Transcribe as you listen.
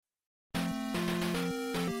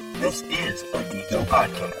This is a Geeko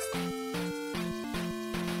podcast.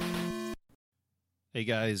 Hey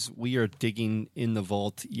guys, we are digging in the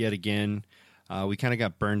vault yet again. We kind of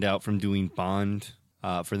got burned out from doing Bond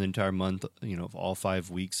for the entire month, of all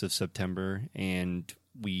 5 weeks of September, and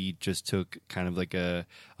we just took kind of like a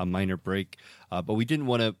minor break. But we didn't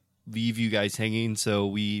want to leave you guys hanging, so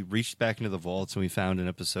we reached back into the vaults and we found an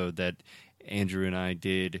episode that Andrew and I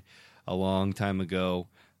did a long time ago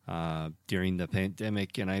during the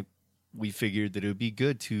pandemic, and we figured that it would be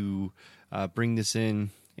good to bring this in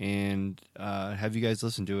and have you guys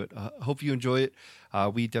listen to it. Hope you enjoy it.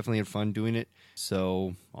 We definitely had fun doing it.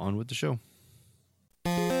 So on with the show.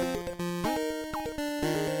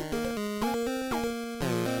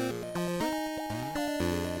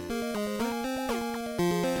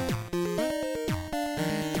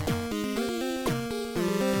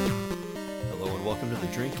 Hello and welcome to the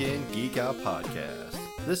Drink In Geek Out podcast.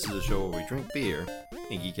 This is a show where we drink beer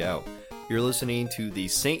and geek out. You're listening to the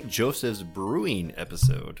St. Joseph's Brewing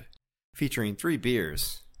episode, featuring 3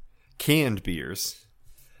 beers, canned beers,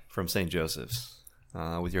 from St. Joseph's,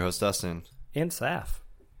 with your host Dustin. And Saf.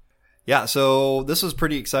 Yeah, so this was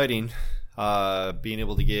pretty exciting, being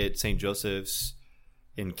able to get St. Joseph's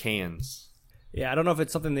in cans. Yeah, I don't know if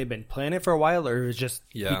it's something they've been planning for a while, or it's just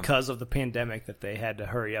because of the pandemic that they had to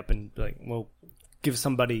hurry up and, give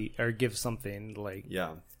somebody, or give something,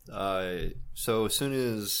 Yeah. So as soon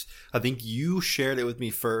as I think you shared it with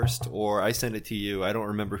me first, or I sent it to you, I don't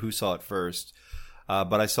remember who saw it first,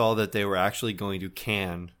 but I saw that they were actually going to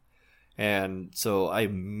can, and so I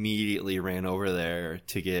immediately ran over there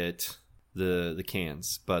to get the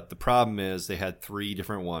cans. But the problem is they had 3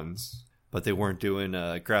 different ones, but they weren't doing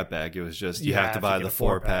a grab bag. It was just you have to buy the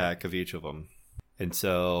 4-pack of each of them, and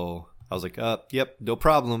so I was like, yep, no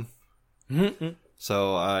problem. Mm-hmm.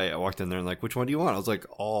 So I walked in there and which one do you want? I was like,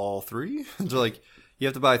 all 3? And they're like, you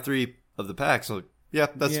have to buy 3 of the packs. So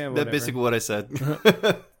that's basically what I said.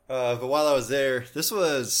 But while I was there, this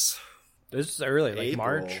was early, April.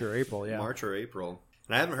 March or April, yeah. March or April.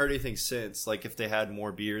 And I haven't heard anything since, if they had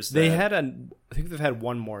more beers. I think they've had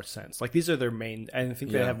one more since. These are their main, I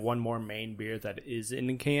think they have one more main beer that is in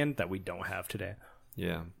a can that we don't have today.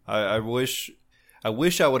 Yeah. I wish I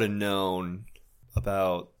would have known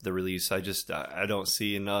about the release. I don't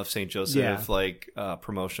see enough St. Joseph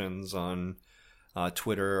promotions on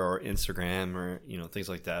Twitter or Instagram or things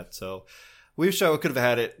like that. So we wish I could have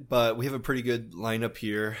had it, but we have a pretty good lineup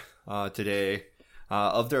here today.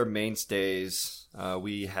 Of their mainstays,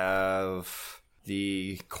 we have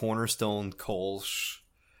the Cornerstone Kolsch,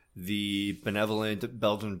 the Benevolent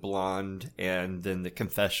Belgian Blonde, and then the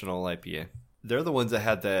Confessional IPA. They're the ones that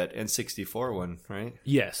had that N64 one, right?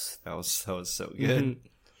 Yes. That was so good.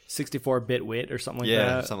 64-bit wit or something like that.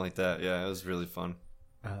 Yeah, something like that. Yeah, it was really fun.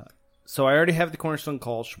 So I already have the Cornerstone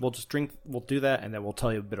Kolsch. We'll do that, and then we'll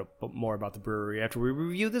tell you a bit more about the brewery after we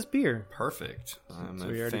review this beer. Perfect. I'm so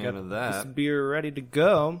a fan of that. This beer ready to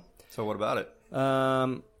go. So what about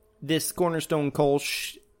it? This Cornerstone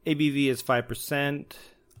Kolsch, ABV is 5%.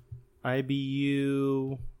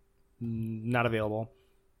 IBU, not available.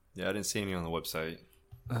 Yeah, I didn't see any on the website.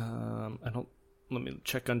 Let me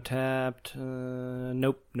check Untapped.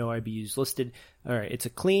 Nope, no IBUs listed. All right, it's a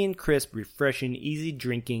clean, crisp, refreshing, easy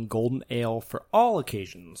drinking golden ale for all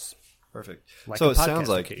occasions. Perfect. Like so a it sounds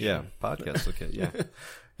like occasion. podcast. Okay, yeah.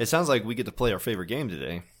 It sounds like we get to play our favorite game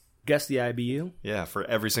today. Guess the IBU. Yeah, for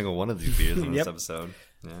every single one of these beers in this episode.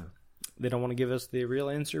 Yeah. They don't want to give us the real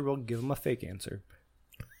answer. We'll give them a fake answer.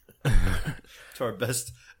 To our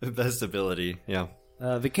best ability. Yeah.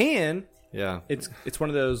 The can. Yeah. It's one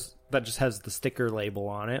of those that just has the sticker label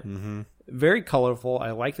on it. Mm-hmm. Very colorful. I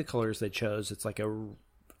like the colors they chose. It's like a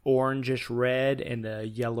orangish red and a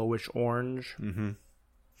yellowish orange. Mm-hmm.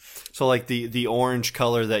 So the orange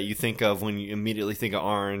color that you think of when you immediately think of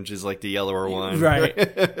orange is the yellower one. Right.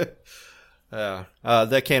 Yeah.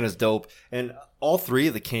 That can is dope. And all 3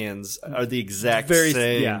 of the cans are the exact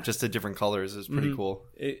same, just at different colors. It's pretty cool.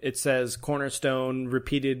 It says Cornerstone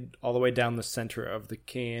repeated all the way down the center of the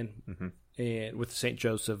can, and with the St.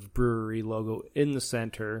 Joseph Brewery logo in the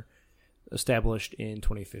center, established in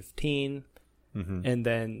 2015. And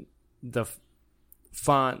then the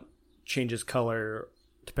font changes color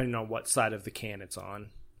depending on what side of the can it's on.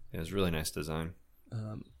 Yeah, it's really nice design.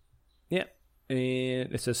 Yeah.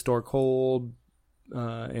 And it says store cold,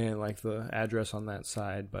 and the address on that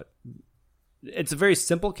side. But it's a very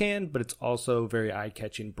simple can, but it's also very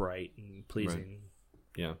eye-catching, bright, and pleasing.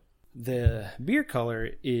 Right. Yeah. The beer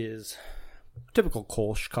color is typical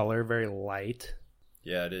Kolsch color, very light.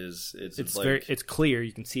 Yeah, it is. It's clear.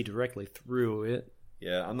 You can see directly through it.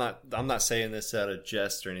 Yeah, I'm not saying this out of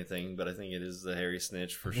jest or anything, but I think it is the hairy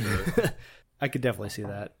snitch for sure. I could definitely see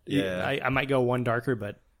that. Yeah. I might go one darker,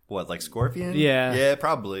 but What, like scorpion? Yeah. Yeah,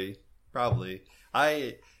 probably.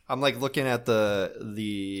 I'm like looking at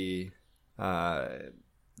the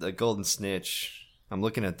golden snitch. I'm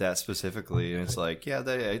looking at that specifically, and it's like, yeah,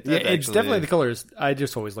 it's actually, definitely the colors. I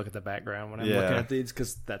just always look at the background when I'm looking Yeah. at these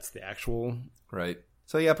because that's the actual. right.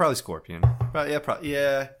 So yeah, probably scorpion.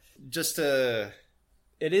 Yeah. Just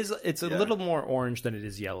It's a little more orange than it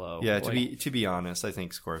is yellow. yeah. Like, To be honest, I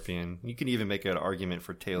think scorpion. You can even make an argument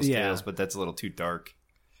for tails, Yeah. but that's a little too dark.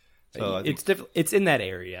 So I think, it's in that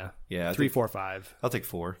area. yeah, 3, 4, 5. I'll take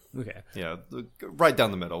 4. Okay. Yeah, right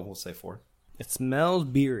down the middle. We'll say 4. It smells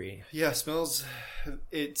beery. Yeah,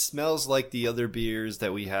 it smells like the other beers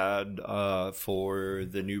that we had for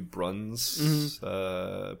the new Brunsfeld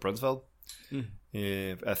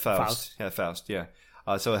yeah, at Faust. Yeah, Faust. Yeah.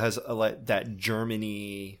 So it has that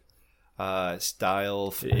Germany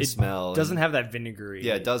style smell. It doesn't have that vinegary.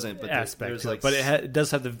 Yeah, it doesn't. But aspect there's to like it, but it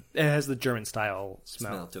does have it has the German style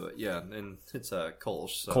smell to it. Yeah, and it's a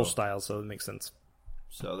Kolsch. So, Kolsch style, so it makes sense.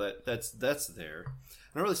 So that's there.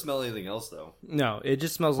 I don't really smell anything else though. No, it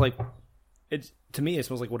just smells like to me. It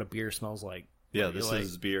smells like what a beer smells like. Yeah, this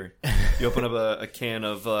is beer. You open up a can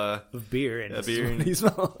of beer and a beer, and you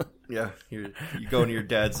smell. Yeah, you go into your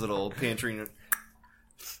dad's little pantry and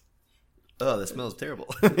oh, that smells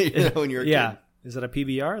terrible. When you're a kid. Is it a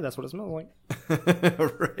PBR? That's what it smells like.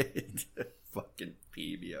 Right, fucking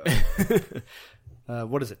PBR.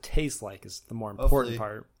 What does it taste like is the more important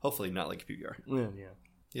part. Hopefully not like a PBR. Yeah.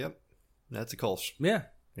 Yep, that's a Kolsch. Yeah.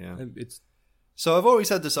 It's so I've always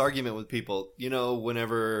had this argument with people.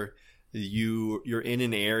 Whenever you're in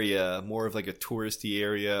an area, more of like a touristy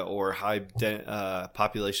area or high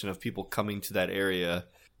population of people coming to that area,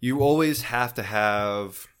 you always have to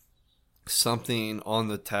have something on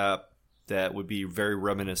the tap that would be very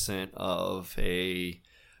reminiscent of a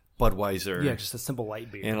Budweiser. Yeah, just a simple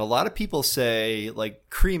light beer. And a lot of people say like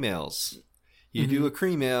cream ales. You do a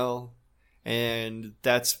cream ale, and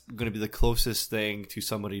that's going to be the closest thing to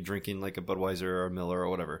somebody drinking like a Budweiser or a Miller or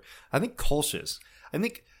whatever. I think Kolsch's.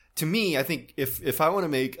 To me, I think if I want to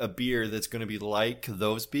make a beer that's going to be like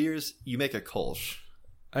those beers, you make a Kolsch.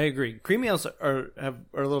 I agree. Cream ales are a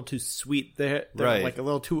little too sweet. They're right. Like a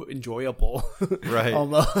little too enjoyable. Right.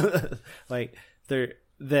 Almost like they're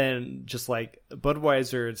then just like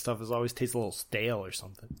Budweiser and stuff is always tastes a little stale or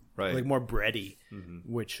something. Right. Like more bready,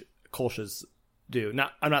 which Kolsch's do.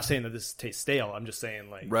 I'm not saying that this tastes stale. I'm just saying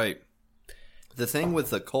like right. The thing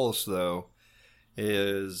with the Kolsch though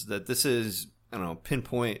is that this is, I don't know,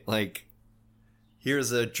 pinpoint like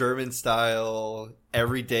here's a German style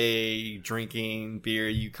everyday drinking beer.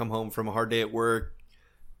 You come home from a hard day at work,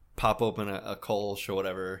 pop open a Kolsch or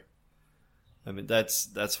whatever. I mean,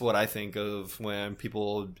 that's what I think of when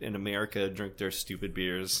people in America drink their stupid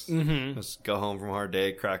beers. Mm-hmm. Just go home from a hard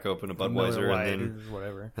day, crack open a Budweiser, and then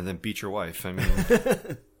whatever, and then beat your wife. I mean,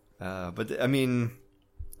 but I mean,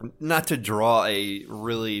 not to draw a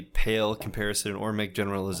really pale comparison or make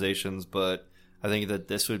generalizations, but I think that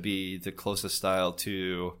this would be the closest style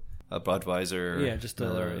to a Budweiser. Yeah, just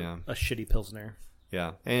Miller, a shitty Pilsner.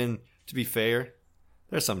 Yeah, and to be fair,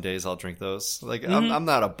 there's some days I'll drink those. Like I'm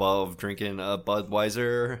not above drinking a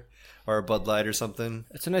Budweiser or a Bud Light or something.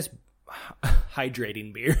 It's a nice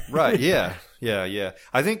hydrating beer. Right? Yeah.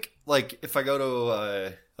 I think like if I go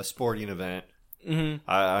to a sporting event,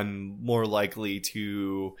 I'm more likely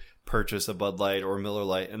to purchase a Bud Light or Miller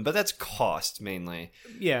Lite, but that's cost mainly.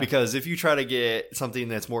 Yeah. Because if you try to get something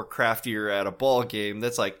that's more craftier at a ball game,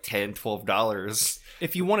 that's like $10-$12.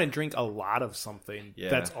 If you want to drink a lot of something,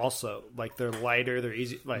 that's also like they're lighter, they're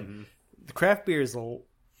easy. Like the craft beer is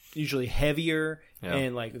usually heavier,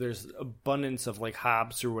 and like there's abundance of like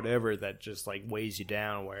hops or whatever that just like weighs you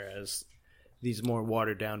down. Whereas these more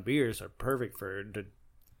watered down beers are perfect for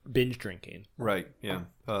binge drinking. Right. Yeah.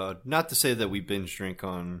 Not to say that we binge drink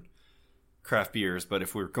on craft beers, but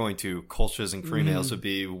if we're going to, Kolsch's and cream ales would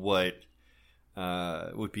be what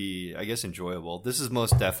would be, I guess, enjoyable. This is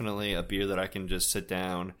most definitely a beer that I can just sit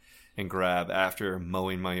down and grab after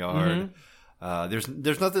mowing my yard. There's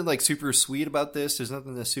nothing like super sweet about this. There's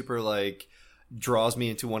nothing that super like draws me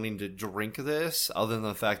into wanting to drink this, other than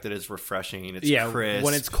the fact that it's refreshing. It's crisp.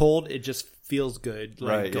 When it's cold, it just feels good,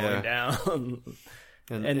 like going down.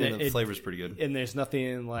 and the flavor's pretty good. And there's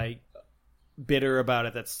nothing like bitter about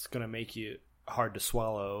it that's gonna make you hard to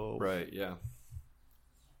swallow. Right? Yeah,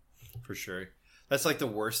 for sure. That's like the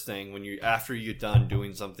worst thing when after you're done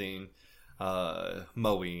doing something,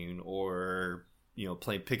 mowing or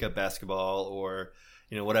playing pickup basketball or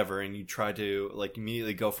whatever, and you try to like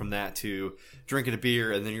immediately go from that to drinking a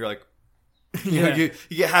beer, and then you're like, you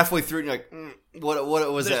get halfway through and you're like,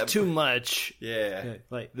 what was There's that? too much. Yeah.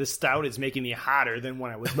 Like this stout is making me hotter than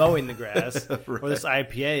when I was mowing the grass. Right. Or this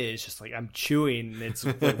IPA is just like I'm chewing and it's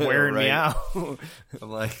like wearing me out.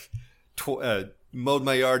 I'm like, mowed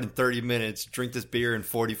my yard in 30 minutes, drink this beer in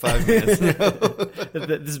 45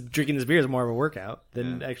 minutes. Drinking this beer is more of a workout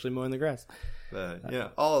than actually mowing the grass.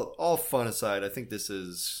 But all fun aside, I think this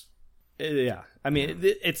is... Yeah. I mean,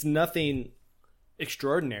 it's nothing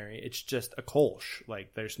extraordinary. It's just a Kolsch.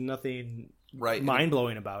 Like, there's nothing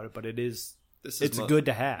mind-blowing about it, but it's good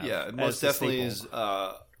to have. Yeah, it most definitely is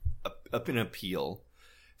an appeal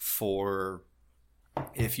for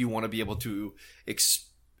if you want to be able to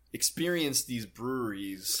experience these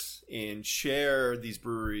breweries and share these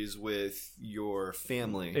breweries with your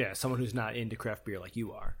family. Yeah, someone who's not into craft beer like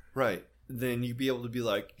you are. Right. Then you'd be able to be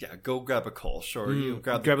like, go grab a Kolsch or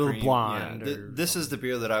grab a little blonde. Yeah. This is the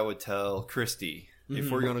beer that I would tell Christy. If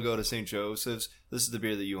we're going to go to St. Joseph's, this is the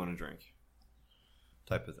beer that you want to drink.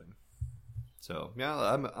 Type of thing. So,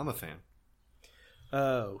 yeah, I'm a fan.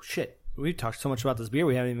 Oh, shit. We've talked so much about this beer,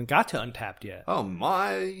 we haven't even got to Untapped yet. Oh,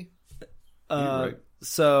 my. Right.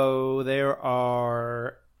 So, there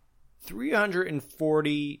are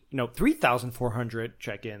 3,400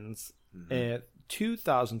 check-ins at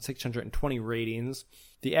 2,620 ratings.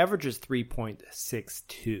 The average is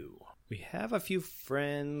 3.62. We have a few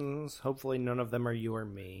friends. Hopefully none of them are you or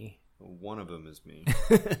me. One of them is me.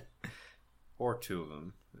 Or two of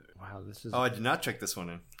them. Wow, this is... Oh, I did not check this one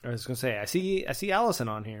in. I was going to say, I see Allison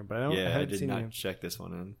on here, but I did not check this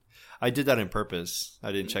one in. I did that on purpose.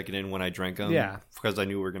 I didn't check it in when I drank them. Yeah. Because I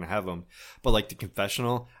knew we were going to have them. But like the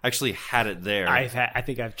confessional, I actually had it there. I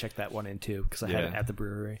think I've checked that one in too, because I had it at the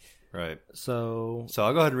brewery. Right. So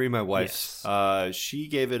I'll go ahead and read my wife's. Yes. She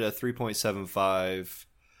gave it a 3.75.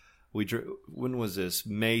 When was this?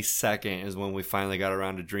 May 2nd is when we finally got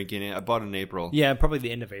around to drinking it. I bought it in April. Yeah, probably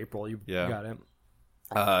the end of April. You got it.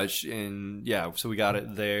 So we got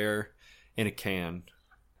it there in a can.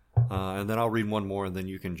 And then I'll read one more, and then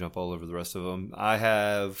you can jump all over the rest of them. I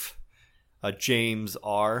have James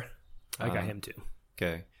R. I got him too.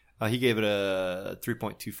 Okay. He gave it a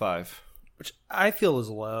 3.25. Which I feel is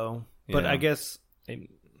low. But I guess, I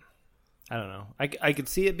don't know. I could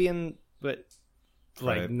see it being, but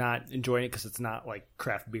like not enjoying it because it's not like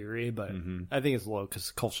craft beery. But I think it's low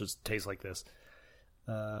because Kolsch tastes like this.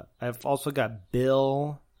 I've also got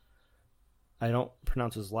Bill. I don't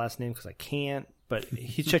pronounce his last name because I can't. But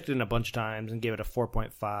he checked it in a bunch of times and gave it a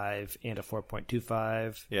 4.5 and a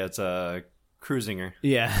 4.25. Yeah, it's a Cruisinger.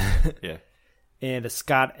 Yeah. Yeah. And a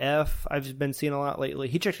Scott F. I've been seeing a lot lately.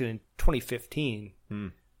 He checked it in 2015,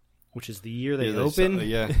 which is the year they opened.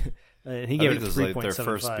 And he gave it a 3.75. Like their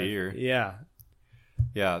first beer. Yeah.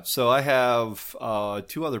 Yeah. So I have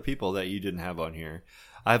two other people that you didn't have on here.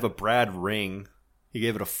 I have a Brad Ring. He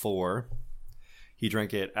gave it a 4. He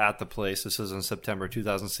drank it at the place. This was in September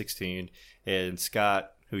 2016. And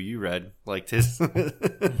Scott, who you read, liked his.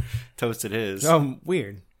 Toasted his. Oh,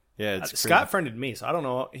 weird. Yeah, it's Scott friended me, so I don't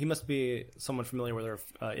know. He must be someone familiar with our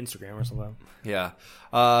Instagram or something. Yeah.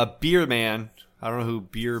 Beer Man. I don't know who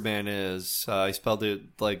Beer Man is. He spelled it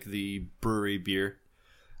like the brewery beer.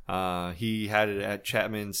 He had it at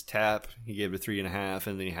Chapman's Tap. He gave it a 3.5,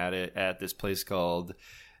 and then he had it at this place called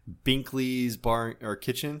Binkley's Bar or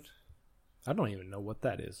Kitchen. I don't even know what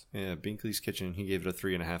that is. Yeah, Binkley's Kitchen. He gave it a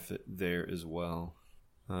 3.5 there as well.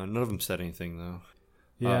 None of them said anything though.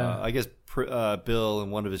 Yeah, I guess Bill in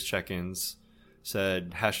one of his check-ins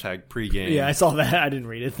said #pregame. Yeah, I saw that. I didn't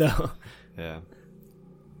read it though. Yeah.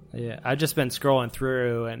 Yeah, I've just been scrolling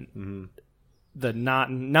through and the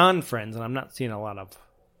non-friends, and I'm not seeing a lot of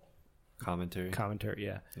commentary.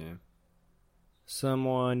 Yeah. Yeah.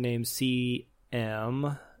 Someone named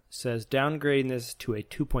CM says downgrading this to a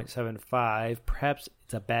 2.75. Perhaps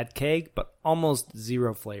it's a bad keg, but almost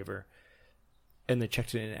zero flavor. And they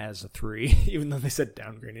checked it in as a 3, even though they said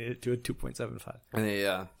downgrading it to a 2.75.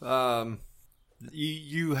 Yeah.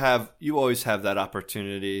 You always have that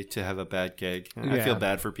opportunity to have a bad keg. I feel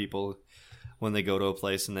bad for people when they go to a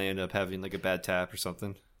place and they end up having like a bad tap or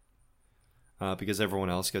something. Because everyone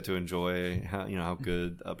else got to enjoy how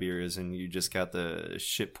good a beer is, and you just got the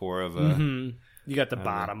shit pour of a. You got the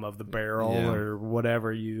bottom of the barrel or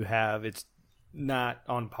whatever you have. It's not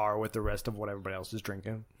on par with the rest of what everybody else is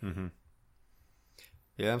drinking. Mm-hmm.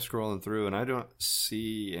 Yeah, I'm scrolling through, and I don't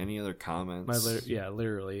see any other comments.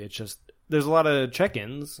 Literally. It's just, there's a lot of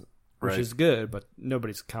check-ins, which is good, but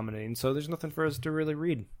nobody's commenting, so there's nothing for us to really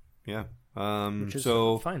read. Yeah. Which is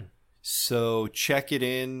fine. So check it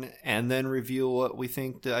in, and then reveal what we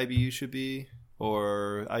think the IBU should be.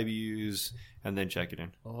 or IBUs, and then check it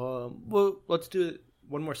in. Well, let's do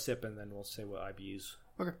one more sip and then we'll say what IBUs.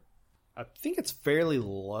 Okay. I think it's fairly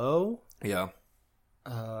low. Yeah.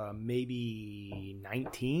 Maybe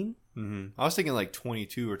 19. Mm-hmm. I was thinking like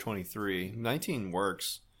 22 or 23. 19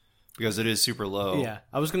 works because it is super low. Yeah,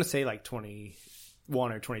 I was gonna say like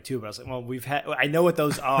 21 or 22, but I was like, well, I know what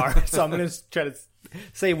those are, so I'm gonna try to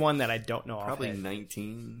say one that I don't know. Probably offhand.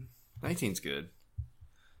 19. 19's good.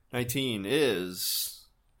 19 is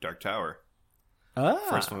Dark Tower.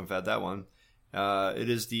 First one we've had that one. It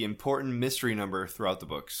is the important mystery number throughout the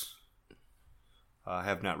books. I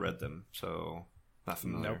have not read them, so not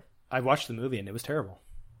familiar. Nope. I watched the movie and it was terrible.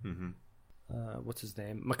 Mm-hmm. What's his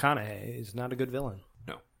name? McConaughey is not a good villain.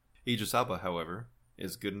 No. Idris Elba, however,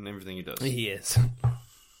 is good in everything he does. He is. All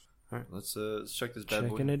right, let's check this bad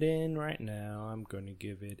boy. Checking it in right now. I'm going to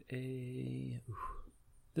give it a...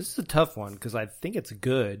 This is a tough one because I think it's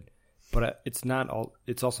good, but it's not all.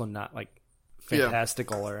 It's also not like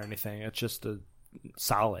fantastical or anything. It's just a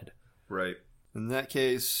solid. Right. In that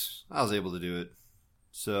case, I was able to do it.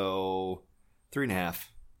 So 3.5.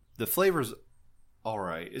 The flavor's all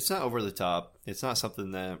right. It's not over the top. It's not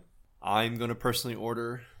something that I'm going to personally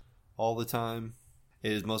order all the time.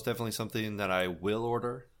 It is most definitely something that I will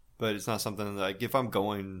order, but it's not something that, like, if I'm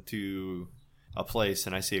going to a place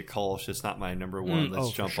and I see a Kolsch, it's not my number one.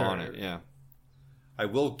 Let's jump on it. Yeah. I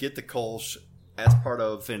will get the Kolsch as part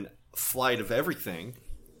of a flight of everything.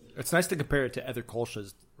 It's nice to compare it to other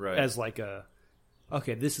Kolsch's right. as like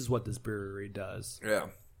okay, this is what this brewery does. Yeah.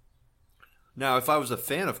 Now, if I was a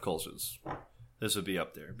fan of Kolsch's, this would be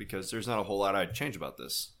up there because there's not a whole lot I'd change about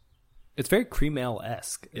this. It's very cream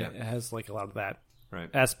ale-esque. Yeah. It has like a lot of that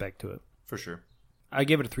aspect to it. For sure. I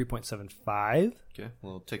give it a 3.75. Okay,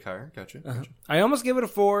 well, tick higher. Gotcha. I almost give it a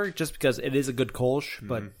 4 just because it is a good Kolsch,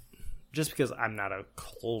 but just because I'm not a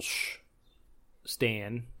Kolsch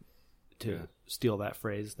stan, to steal that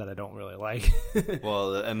phrase that I don't really like.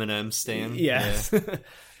 Well, the M&M stan. Yes.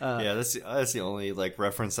 Yeah, that's the only like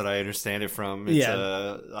reference that I understand it from. It's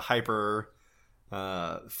a hyper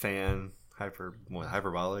fan,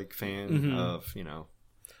 hyperbolic fan of,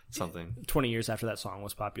 something. 20 years after that song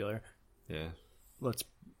was popular. Yeah. Let's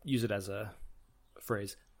use it as a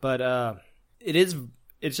phrase. But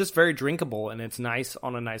it's just very drinkable, and it's nice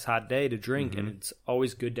on a nice hot day to drink, and it's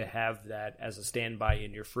always good to have that as a standby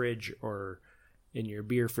in your fridge or in your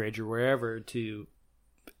beer fridge or wherever, to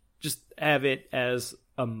just have it as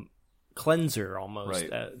a cleanser almost,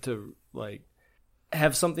 to like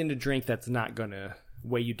have something to drink that's not going to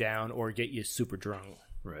weigh you down or get you super drunk.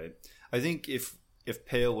 Right. I think if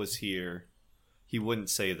Pale was here, he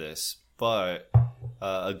wouldn't say this, but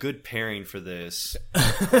a good pairing for this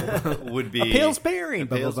would be... A Pale's pairing.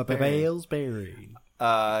 Pale's pairing.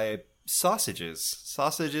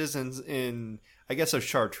 Sausages in I guess, a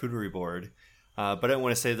charcuterie board. But I don't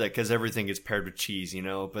want to say that because everything is paired with cheese,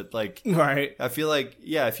 But, like... Right. I feel like,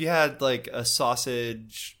 if you had, like, a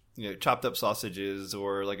sausage... chopped up sausages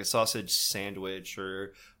or like a sausage sandwich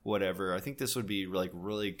or whatever, I think this would be like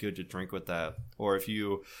really good to drink with that. Or if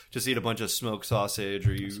you just eat a bunch of smoked sausage,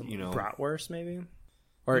 or bratwurst maybe.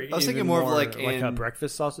 Or I was thinking more of like a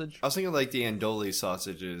breakfast sausage. I was thinking like the andouille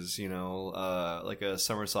sausages, like a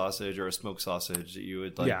summer sausage or a smoked sausage that you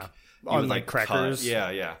would like. Yeah, on like crackers.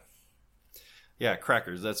 Cut. Yeah,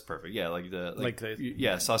 crackers. That's perfect.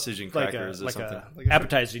 Yeah, sausage and crackers or something. Like a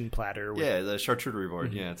appetizing platter. The charcuterie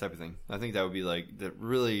board. Yeah, type of thing. I think that would be like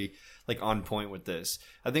really like on point with this.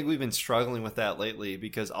 I think we've been struggling with that lately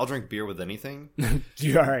because I'll drink beer with anything.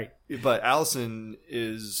 You're right. But Allison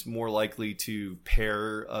is more likely to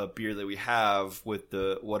pair a beer that we have with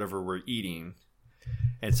the whatever we're eating,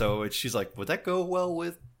 and so she's like, "Would that go well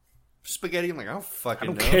with spaghetti?" I'm like, I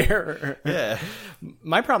don't care. Yeah.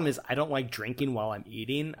 My problem is I don't like drinking while I'm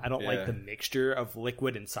eating. I don't like the mixture of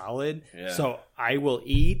liquid and solid. Yeah. So I will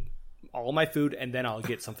eat all my food and then I'll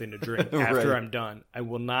get something to drink after I'm done. I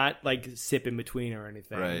will not like sip in between or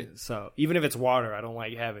anything. Right. So even if it's water, I don't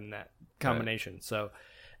like having that combination. Right. So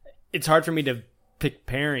it's hard for me to pick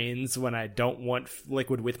pairings when I don't want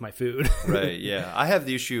liquid with my food. Right, yeah. I have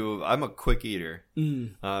the issue of I'm a quick eater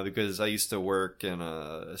because I used to work in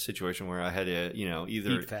a situation where I had to,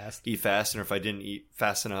 either eat fast, and if I didn't eat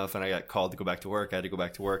fast enough and I got called to go back to work, I had to go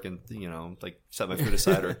back to work and, like set my food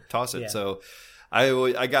aside or toss it. Yeah. So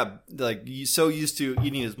I got like so used to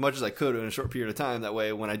eating as much as I could in a short period of time. That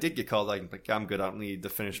way, when I did get called, I'm good. I don't need to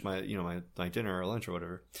finish my, my dinner or lunch or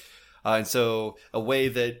whatever. And so a way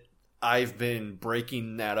that I've been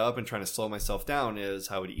breaking that up and trying to slow myself down is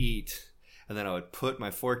I would eat and then I would put my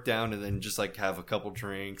fork down and then just like have a couple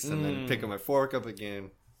drinks and then pick up my fork up again.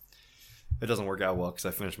 It doesn't work out well because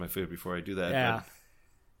I finish my food before I do that. Yeah. But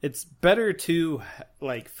It's better to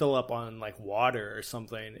like fill up on like water or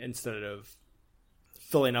something instead of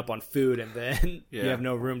filling up on food and then you have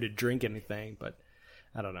no room to drink anything. But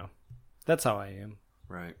I don't know. That's how I am.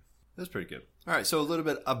 Right. That's pretty good. All right. So a little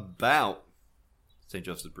bit about St.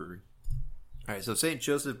 Joseph's Brewery. All right. So St.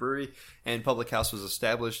 Joseph Brewery and Public House was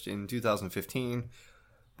established in 2015,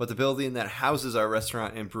 but the building that houses our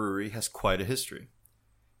restaurant and brewery has quite a history.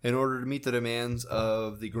 In order to meet the demands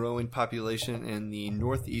of the growing population in the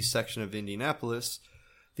northeast section of Indianapolis,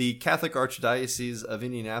 the Catholic Archdiocese of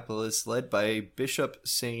Indianapolis, led by Bishop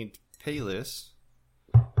St. Peleus,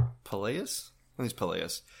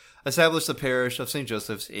 established the parish of St.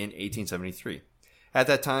 Joseph's in 1873. At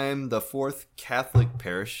that time, the fourth Catholic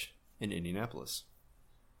parish in Indianapolis.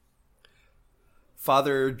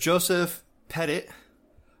 Father Joseph Petit,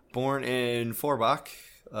 born in Forbach,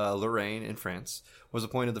 Lorraine in France, was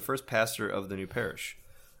appointed the first pastor of the new parish.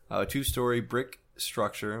 A 2-story brick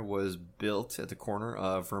structure was built at the corner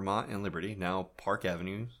of Vermont and Liberty, now Park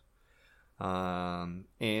Avenue,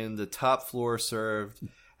 and the top floor served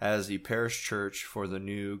as the parish church for the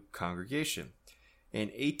new congregation. In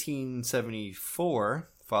 1874,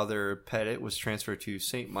 Father Petit was transferred to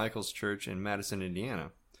St. Michael's Church in Madison,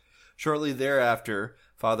 Indiana. Shortly thereafter,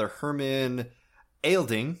 Father Herman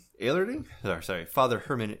Father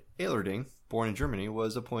Herman Ehlerding, born in Germany,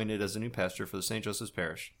 was appointed as the new pastor for the St. Joseph's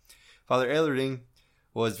Parish. Father Ehlerding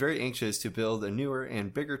was very anxious to build a newer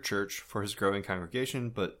and bigger church for his growing congregation,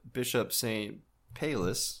 but Bishop St.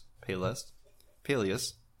 Peleus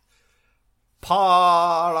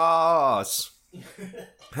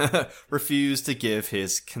refused to give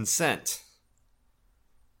his consent.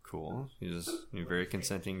 Cool. He's a very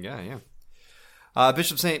consenting guy, yeah.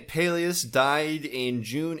 Bishop St. Peleus died in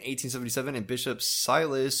June 1877, and Bishop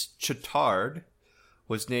Silas Chittard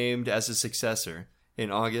was named as his successor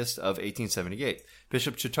in August of 1878.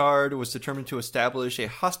 Bishop Chittard was determined to establish a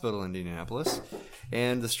hospital in Indianapolis,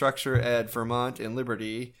 and the structure at Vermont and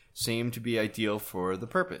Liberty seemed to be ideal for the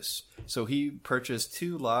purpose. So he purchased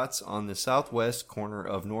 2 lots on the southwest corner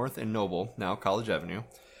of North and Noble, now College Avenue,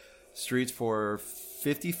 streets for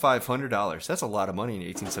 $5,500. That's a lot of money in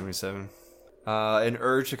 1877. And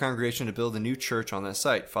urged the congregation to build a new church on that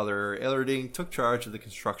site. Father Ehlerding took charge of the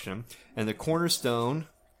construction, and the cornerstone.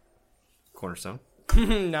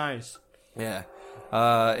 Nice. Yeah.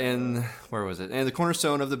 And where was it? And the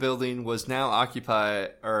cornerstone of the building was now occupy,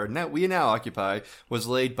 was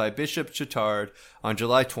laid by Bishop Chittard on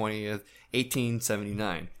July 20th,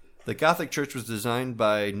 1879. The Gothic church was designed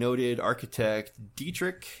by noted architect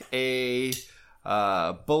Dietrich A.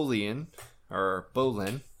 Bohlen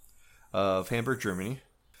of Hamburg, Germany.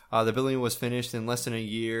 The building was finished in less than a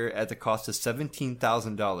year at the cost of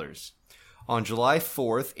 $17,000. On July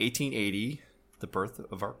 4th, 1880, the birth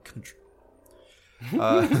of our country,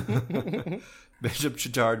 Bishop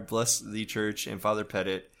Chittard blessed the church, and Father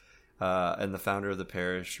Petit, and the founder of the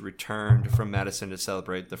parish, returned from Madison to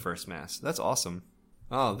celebrate the first Mass. That's awesome.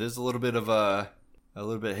 Oh, there's a little bit of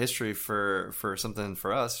history for something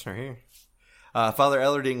for us right here. Father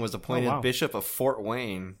Ehlerding was appointed Bishop of Fort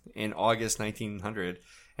Wayne in August 1900,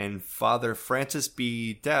 and Father Francis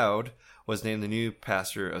B. Dowd was named the new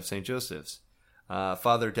pastor of St. Joseph's.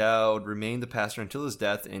 Father Dowd remained the pastor until his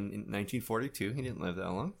death in 1942. He didn't live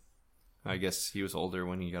that long. I guess he was older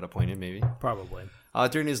when he got appointed, maybe. Probably.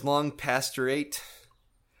 During his long pastorate,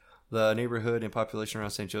 the neighborhood and population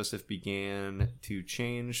around St. Joseph began to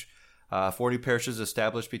change. 40 parishes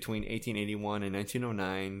established between 1881 and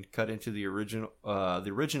 1909 cut into the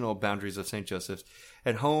original boundaries of St. Joseph's,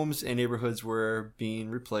 and homes and neighborhoods were being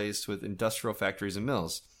replaced with industrial factories and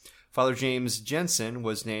mills. Father James Jensen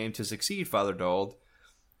was named to succeed Father Dowd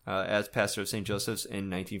as pastor of St. Joseph's in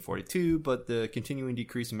 1942, but the continuing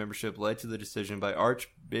decrease in membership led to the decision by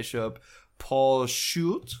Archbishop Paul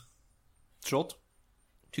Schult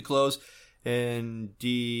to close and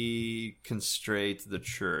deconstrate the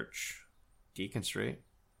church. Deconstrate?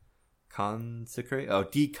 Consecrate? Oh,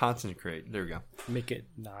 deconsecrate. There we go. Make it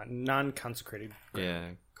non-consecrated.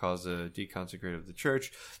 Yeah, cause a deconsecrate of the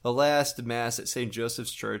church. The last Mass at St.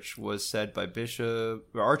 Joseph's Church was said by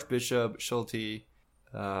Archbishop Schulte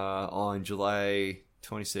on July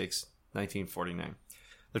 26, 1949.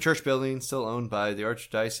 The church building, still owned by the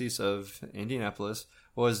Archdiocese of Indianapolis,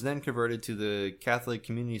 was then converted to the Catholic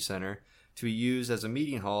Community Center to be used as a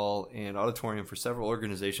meeting hall and auditorium for several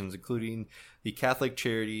organizations, including the Catholic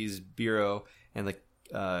Charities Bureau and the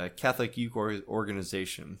Catholic Youth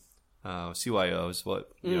Organization. CYO is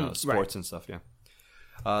what, sports right. And stuff, yeah.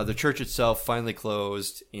 The church itself finally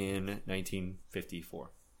closed in 1954.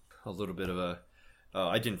 A little bit of a Oh,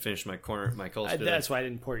 I didn't finish my Cults. That's why I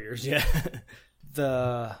didn't pour yours. Yeah.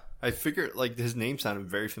 I figured like his name sounded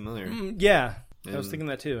very familiar. Yeah, I was thinking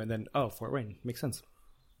that too. And then Fort Wayne makes sense.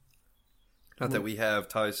 Not that we have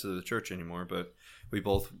ties to the church anymore, but we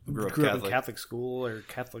both grew up in Catholic school or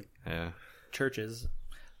Catholic yeah. churches.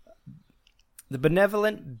 The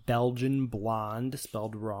Benevolent Belgian Blonde,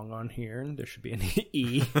 spelled wrong on here. There should be an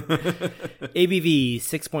E. ABV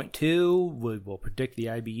 6.2. We will predict the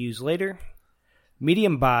IBUs later.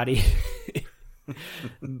 Medium body.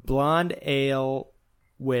 Blonde ale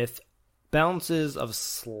with balances of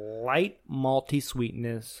slight malty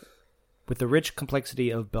sweetness with the rich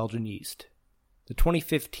complexity of Belgian yeast. The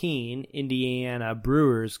 2015 Indiana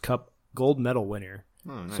Brewers Cup gold medal winner.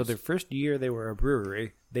 Oh, nice. So their first year they were a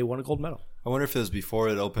brewery, they won a gold medal. I wonder if it was before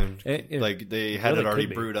it opened. Like they had it already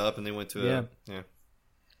brewed up and they went to yeah.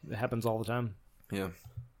 It happens all the time. Yeah.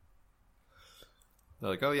 They're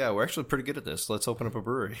like, oh yeah, we're actually pretty good at this. Let's open up a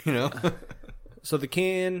brewery, you know? So the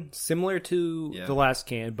can, similar to the last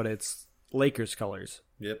can, but it's Lakers colors.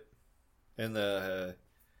 Yep. And the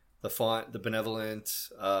font, the Benevolent,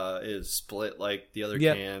 is split like the other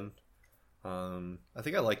can. I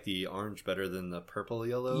think I like the orange better than the purple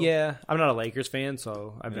yellow. Yeah, I'm not a Lakers fan,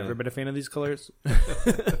 so I've never been a fan of these colors.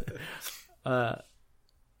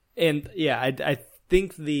 And yeah, I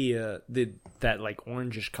think the that like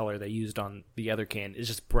orangish color they used on the other can is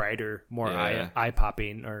just brighter, more eye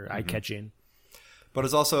popping or eye catching. But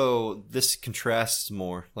it's also, this contrasts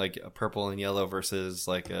more, like a purple and yellow versus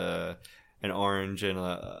like an orange and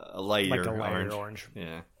a lighter orange.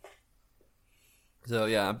 Yeah. So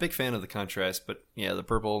yeah, I'm a big fan of the contrast, but yeah, the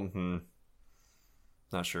purple,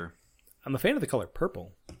 not sure. I'm a fan of the color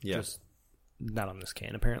purple. Yeah. Just not on this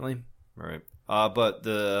can, apparently. Right. But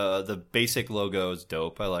the basic logo is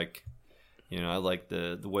dope. I like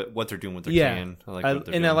the what they're doing with their can. I like what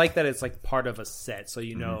they're doing. I like that it's like part of a set, so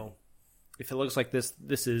you know if it looks like this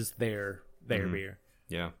is their beer.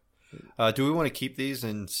 Yeah. Do we want to keep these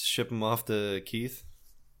and ship them off to Keith?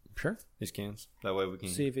 Sure. These cans. That way we can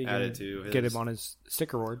see if he add can it to his... get him on his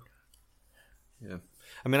sticker board. Yeah.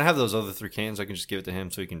 I mean, I have those other 3 cans. I can just give it to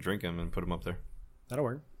him so he can drink them and put them up there. That'll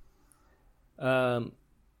work.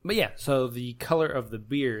 But yeah, so the color of the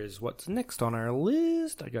beer is what's next on our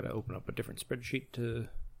list. I got to open up a different spreadsheet to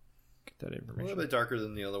get that information. A little bit darker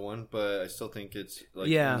than the other one, but I still think it's like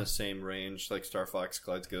in the same range, like Star Fox,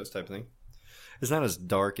 Clyde's Ghost type thing. It's not as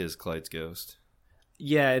dark as Clyde's Ghost.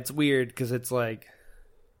 Yeah, it's weird because it's like,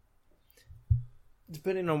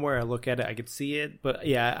 depending on where I look at it, I could see it. But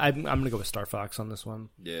yeah, I'm going to go with Star Fox on this one.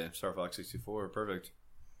 Yeah, Star Fox 64. Perfect.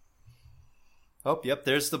 Oh, yep,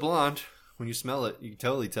 there's the blonde. When you smell it, you can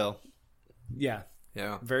totally tell. Yeah.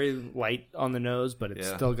 Yeah. Very light on the nose, but it's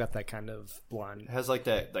still got that kind of blonde. It has like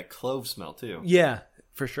that clove smell, too. Yeah,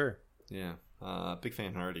 for sure. Yeah. Big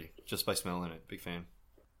fan already. Just by smelling it. Big fan.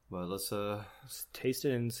 Well, let's taste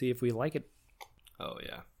it and see if we like it. Oh,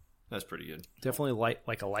 yeah. That's pretty good. Definitely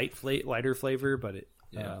like a lighter flavor, but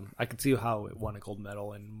I could see how it won a gold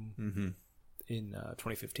medal in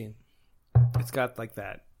 2015. It's got like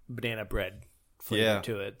that banana bread flavor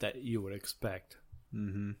to it that you would expect.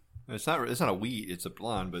 Mm-hmm. It's not a wheat, it's a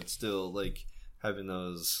blonde, but still like having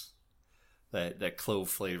that clove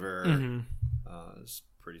flavor is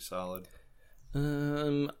pretty solid.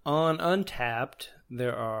 On Untapped,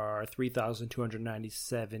 there are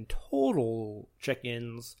 3,297 total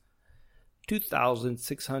check-ins,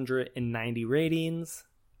 2,690 ratings,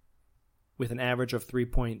 with an average of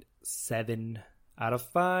 3.7 out of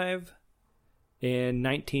 5, and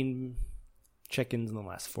 19 check-ins in the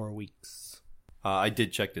last 4 weeks. I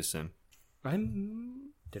did check this in.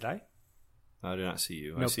 Did I? I did not see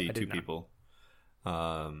you. Nope, I see 2 people.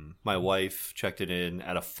 My wife checked it in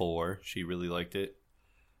at a 4. She really liked it.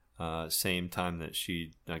 Same time that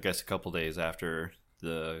I guess a couple days after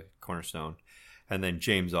the Cornerstone. And then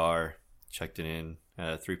James R. checked it in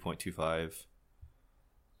at a 3.25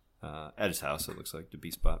 at his house, it looks like, the B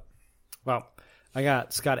spot. Well, I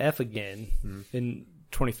got Scott F. again in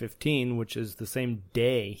 2015, which is the same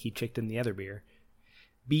day he checked in the other beer.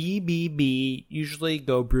 BBB, usually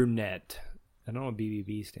go brunette. I don't know what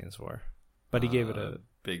BBB stands for, but he gave it a...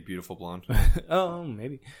 Big, beautiful blonde. Oh,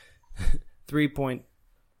 maybe. 3.75.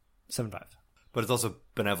 But it's also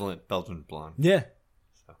Benevolent Belgian blonde. Yeah.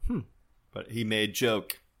 So. But he made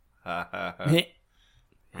joke. He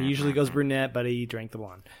usually goes brunette, but he drank the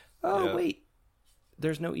blonde. Oh, wait.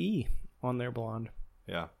 There's no E on their blonde.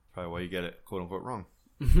 Yeah, probably why you get it, quote unquote, wrong.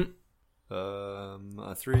 A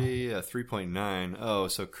 3.9. Oh,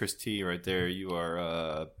 so Chris T right there, you are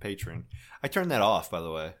a patron. I turned that off, by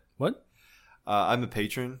the way. What? I'm a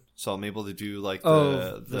patron, so I'm able to do like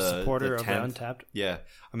the supporter of the 10th. Untapped. Yeah,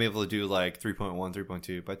 I'm able to do like 3.1,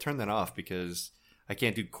 3.2, but I turned that off because I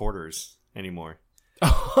can't do quarters anymore.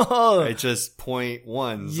 Oh, It's just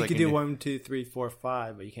 0.1. you can do 1, 2, 3, 4,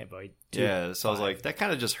 5, but you can't buy 2. Yeah, so I was 5. like, that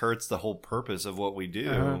kind of just hurts the whole purpose of what we do.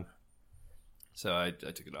 Uh-huh. So I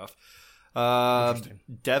took it off. Interesting.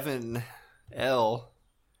 Devin L.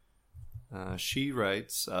 She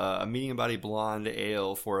writes, a medium-bodied blonde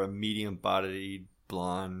ale for a medium-bodied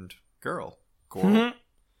blonde girl. Girl. Mhm.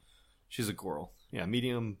 She's a girl. Yeah,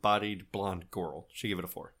 medium-bodied blonde girl. She gave it a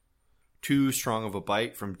 4. Too strong of a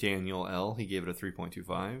bite from Daniel L. He gave it a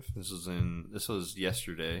 3.25. This was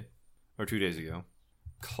yesterday or 2 days ago.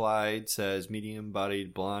 Clyde says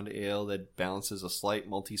medium-bodied blonde ale that balances a slight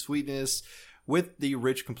malty sweetness with the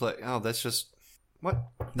rich complex. Oh, that's just what?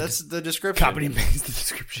 That's the description. Copy and paste the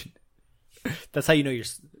description. That's how you know you're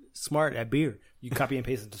smart at beer. You copy and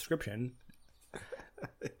paste the description.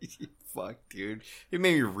 Fuck, dude. You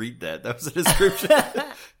made me read that. That was a description.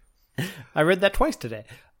 I read that twice today.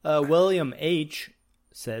 William H.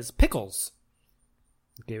 says pickles.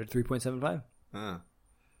 Gave it a 3.75.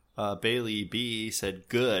 Bailey B. said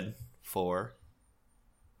good for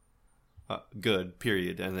good,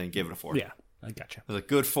 period, and then gave it a 4. Yeah, I gotcha. I was like,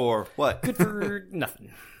 good for what? Good for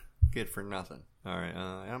nothing. Good for nothing. All right.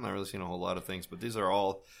 I'm not really seeing a whole lot of things, but these are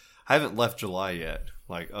all. I haven't left July yet,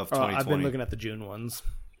 like of 2020. I've been looking at the June ones.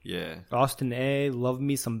 Yeah. Austin A. Love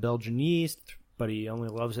me some Belgian yeast, but he only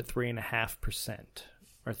loves it 3.5%,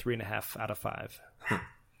 or 3.5 out of 5.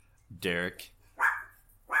 Derek.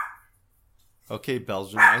 Okay,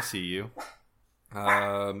 Belgian, I see you.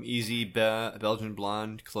 Easy Belgian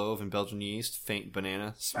blonde, clove, and Belgian yeast, faint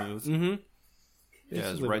banana, smooth. Mm-hmm.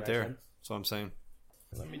 Yeah, it's right there. That's what I'm saying.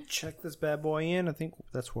 Let me check this bad boy in. I think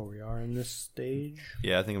that's where we are in this stage.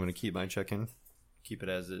 Yeah, I think I'm going to keep my check-in. Keep it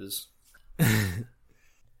as is.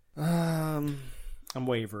 I'm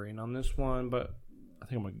wavering on this one, but I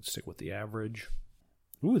think I'm going to stick with the average.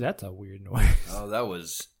 Ooh, that's a weird noise. Oh, that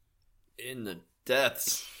was in the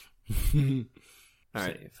depths. All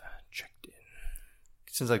right. Save. Checked in.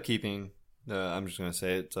 Since I'm keeping, I'm just going to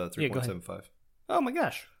say it's 3.75. Oh my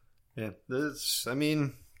gosh. Yeah, it's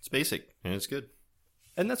basic, and it's good.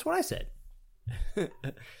 And that's what I said. I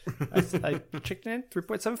checked in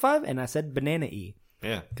 3.75, and I said banana-y.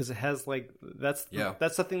 Yeah. Because it has, that's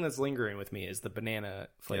the thing that's lingering with me, is the banana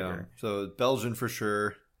flavor. Yeah. So Belgian for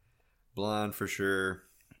sure. Blonde for sure.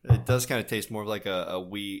 It does kind of taste more like a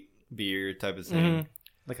wheat beer type of thing. Mm-hmm.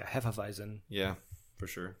 Like a Hefeweizen. Yeah, for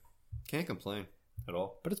sure. Can't complain at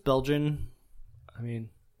all. But it's Belgian. I mean,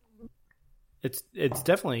 it's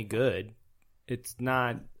definitely good. It's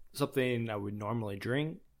not something I would normally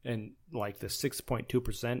drink, and like the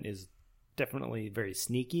 6.2% is definitely very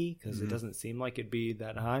sneaky because it doesn't seem like it'd be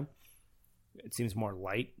that high. It seems more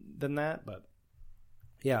light than that, but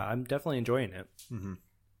yeah, I'm definitely enjoying it. Mm-hmm.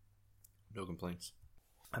 No complaints.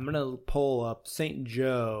 I'm gonna pull up St.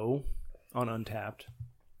 Joe on Untapped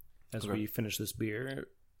as we finish this beer.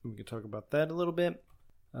 We can talk about that a little bit.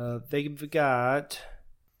 They've got,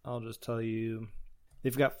 I'll just tell you,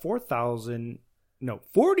 they've got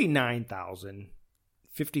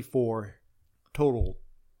 49,054 total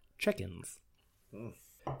check-ins.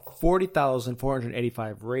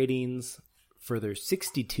 40,485 ratings for their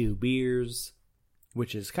 62 beers,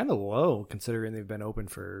 which is kind of low considering they've been open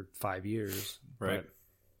for 5 years. Right. But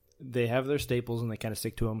they have their staples and they kind of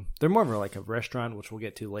stick to them. They're more of like a restaurant, which we'll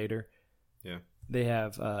get to later. Yeah. They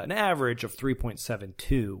have an average of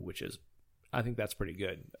 3.72, which is, I think that's pretty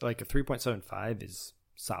good. Like a 3.75 is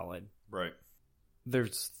solid. Right.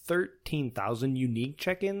 There's 13,000 unique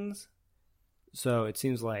check-ins. So it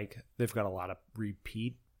seems like they've got a lot of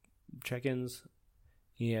repeat check-ins.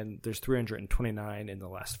 And there's 329 in the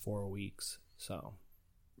last 4 weeks. So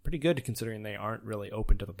pretty good considering they aren't really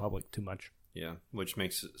open to the public too much. Yeah, which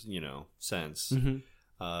makes, sense. Mm-hmm.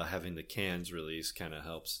 Having the cans release kind of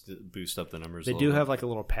helps boost up the numbers. They do have like a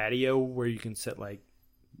little patio where you can sit like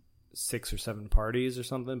 6 or 7 parties or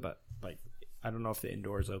something, but like I don't know if the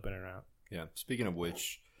indoor is open or not. Yeah. Speaking of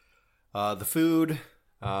which, the food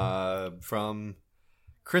from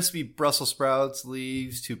crispy Brussels sprouts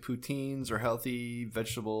leaves to poutines or healthy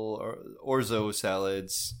vegetable or orzo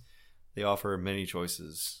salads, they offer many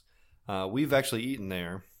choices. We've actually eaten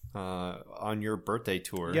there on your birthday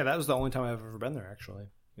tour. Yeah, that was the only time I've ever been there, actually.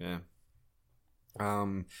 Yeah.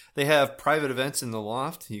 They have private events in the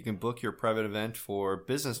loft. You can book your private event for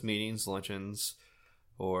business meetings, luncheons,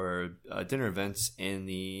 or dinner events in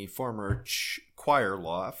the former choir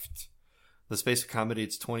loft. The space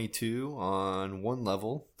accommodates 22 on one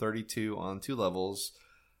level, 32 on 2 levels,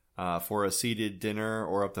 for a seated dinner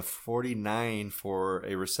or up to 49 for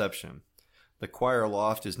a reception. The choir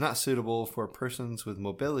loft is not suitable for persons with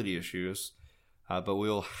mobility issues, but we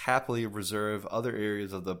will happily reserve other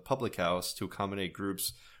areas of the public house to accommodate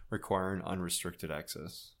groups requiring unrestricted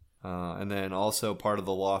access. And then also part of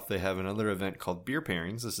the loft, they have another event called beer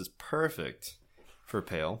pairings. This is perfect for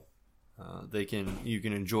Pale. You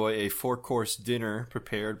can enjoy a 4-course dinner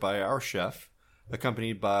prepared by our chef,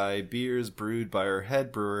 accompanied by beers brewed by our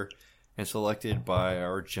head brewer and selected by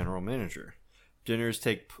our general manager. Dinners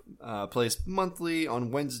take place monthly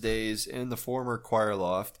on Wednesdays in the former choir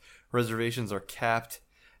loft. Reservations are capped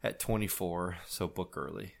at 24, so book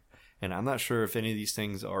early. And I'm not sure if any of these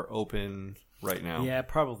things are open right now. Yeah,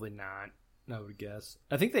 probably not, I would guess.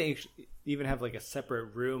 I think they even have like a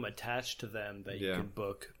separate room attached to them that you can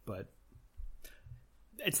book, but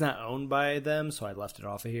it's not owned by them, so I left it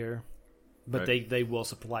off of here. But they will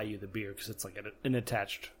supply you the beer because it's like an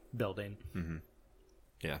attached building. Mm-hmm.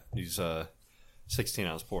 Yeah, these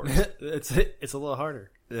 16-ounce pours. It's a little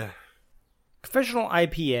harder. Yeah. Confessional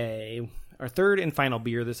IPA, our third and final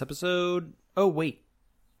beer this episode. Oh, wait.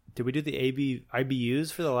 Did we do the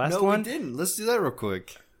IBUs for the last one? No, we didn't. Let's do that real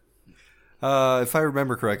quick. If I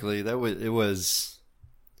remember correctly, it was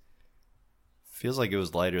feels like it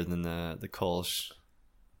was lighter than the Kolsch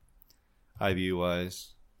IBU wise.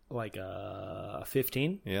 Like a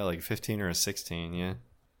 15? Yeah, like a 15 or a 16, yeah.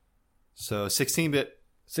 So 16-bit.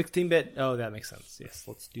 16-bit. Oh, that makes sense. Yes,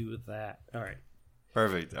 let's do that. All right.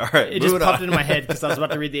 Perfect. All right. It just popped into my head because I was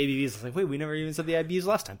about to read the ABVs. I was like, wait, we never even said the IBUs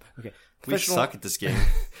last time. Okay. We suck at this game.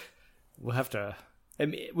 We'll have to...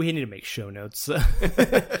 we need to make show notes.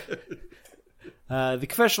 The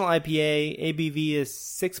Confessional IPA ABV is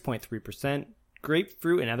 6.3%.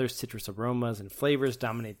 Grapefruit and other citrus aromas and flavors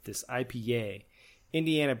dominate this IPA.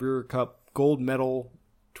 Indiana Brewer Cup Gold Medal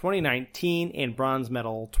 2019 and Bronze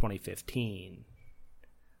Medal 2015.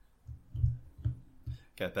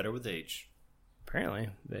 Got better with age. Apparently,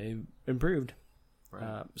 they improved.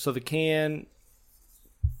 Right. So the can,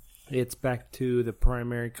 it's back to the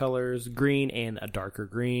primary colors, green and a darker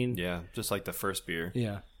green. Yeah, just like the first beer.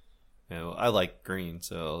 Yeah. You know, I like green,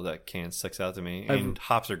 so that can sticks out to me. And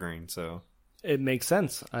hops are green, so it makes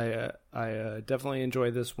sense. I definitely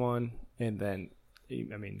enjoy this one. And then,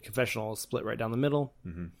 I mean, Confessional is split right down the middle.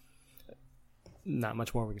 Mm-hmm. Not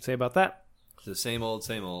much more we can say about that. It's the same old,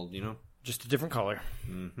 you know? Just a different color.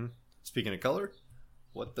 Mm-hmm. Speaking of color,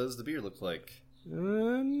 what does the beer look like?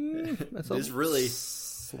 It's really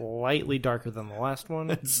slightly darker than the last one.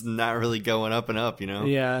 It's not really going up and up, you know?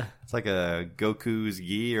 Yeah. It's like a Goku's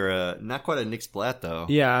Gi or not quite a Nick's Blatt, though.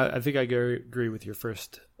 Yeah, I think I agree with your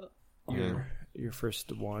first your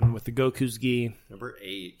first one with the Goku's Gi. Number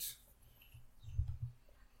 8.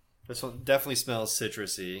 This one definitely smells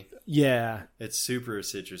citrusy. Yeah. It's super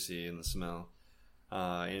citrusy in the smell.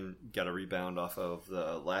 And got a rebound off of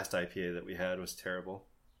the last IPA that we had was terrible.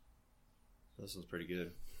 This one's pretty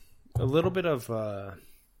good. A little bit of...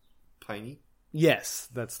 piney? Yes,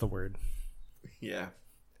 that's the word. Yeah.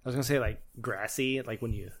 I was going to say like grassy, like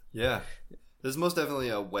when you... Yeah. This is most definitely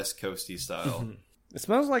a West Coasty style. It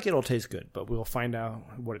smells like it'll taste good, but we'll find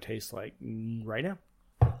out what it tastes like right now.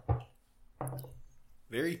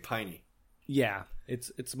 Very piney. Yeah.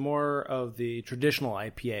 It's more of the traditional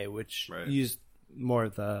IPA, which used more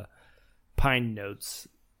of the pine notes.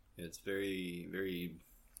 It's very, very...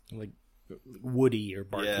 like woody or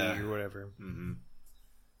barky or whatever. Mm-hmm.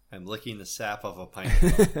 I'm licking the sap of a pine.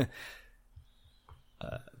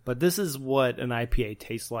 But this is what an IPA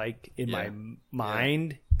tastes like in my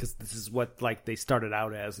mind, because this is what like they started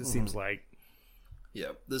out as. It seems like.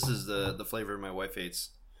 Yeah, this is the flavor my wife hates.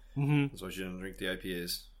 Mm-hmm. That's why she doesn't drink the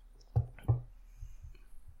IPAs.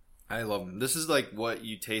 I love them. This is like what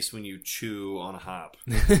you taste when you chew on a hop.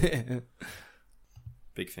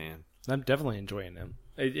 Big fan. I'm definitely enjoying them.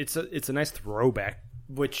 It's a nice throwback,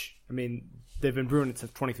 which I mean they've been brewing it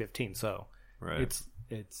since 2015, so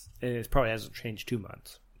it probably hasn't changed too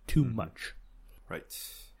much. Right.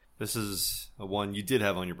 This is a one you did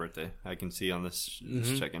have on your birthday. I can see on this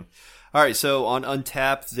check-in. All right, so on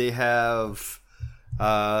Untappd they have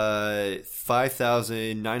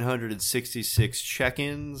 5,966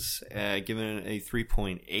 check-ins, giving it a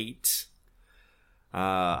 3.8.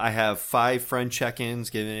 I have 5 friend check-ins,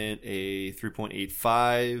 giving it a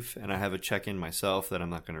 3.85, and I have a check-in myself that I'm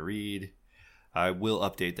not going to read. I will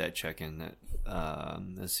update that check-in.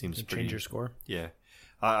 That seems pretty... Change your score? Yeah.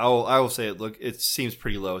 I will say it. Look, it seems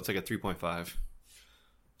pretty low. It's like a 3.5.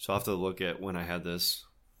 So I'll have to look at when I had this.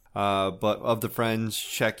 But of the friends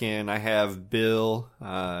check-in, I have Bill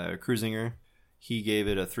Cruisinger. He gave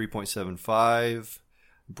it a 3.75.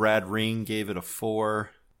 Brad Ring gave it a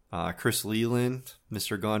 4. Chris Leland,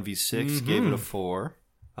 Mr. Gone V6, gave it a 4.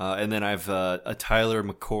 And then I've a Tyler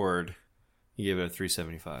McCord. He gave it a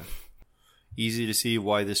 375. Easy to see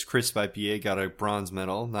why this crisp IPA got a bronze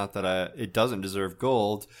medal. Not that it doesn't deserve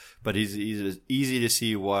gold, but easy to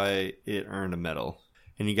see why it earned a medal.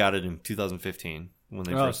 And he got it in 2015 when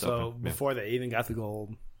they first opened. So before they even got the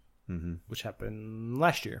gold, which happened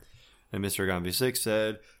last year. And Mr. Gone V6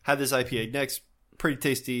 said, had this IPA next. Pretty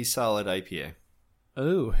tasty, solid IPA.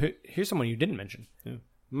 Oh, here's someone you didn't mention. Yeah.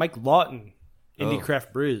 Mike Lawton, Indie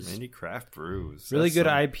Craft Brews. Indie Craft Brews. Really good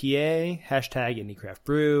IPA. Hashtag Indie Craft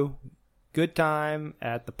Brew. Good time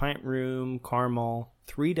at the Pint Room, Carmel.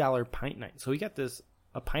 $3 pint night. So we got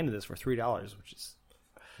a pint of this for $3, which is...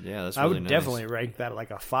 Yeah, that's really really I would nice. Definitely rank that like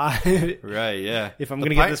a 5. Right, yeah. If I'm going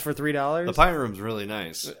to get this for $3. The Pint Room's really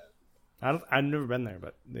nice. I've never been there,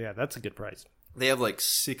 but yeah, that's a good price. They have like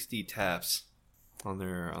 60 taps on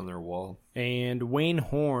their wall. And Wayne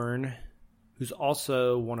Horn, who's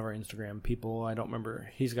also one of our Instagram people, I don't remember,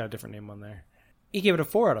 he's got a different name on there. He gave it a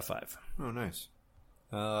 4 out of 5. Oh, nice.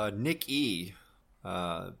 Nick E.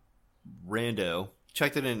 Rando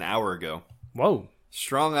checked it in an hour ago. Whoa.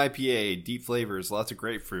 Strong IPA, deep flavors, lots of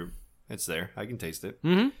grapefruit. It's there. I can taste it.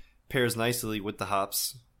 Mm-hmm. Pairs nicely with the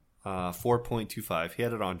hops. 4.25. He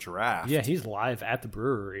had it on draft. Yeah, he's live at the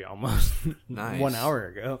brewery almost. Nice. 1 hour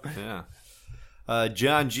ago. Yeah.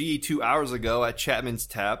 John G. 2 hours ago at Chapman's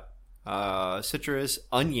Tap. Citrus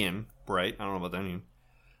onion, bright. I don't know about the onion.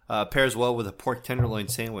 Pairs well with a pork tenderloin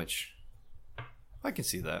sandwich. I can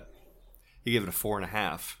see that. He gave it a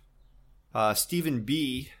 4.5. Stephen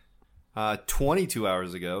B. 22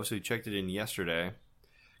 hours ago, so he checked it in yesterday.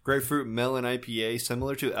 Grapefruit melon IPA,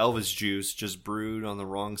 similar to Elvis Juice, just brewed on the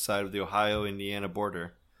wrong side of the Ohio-Indiana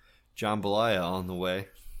border. John Belaya on the way.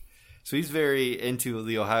 So he's very into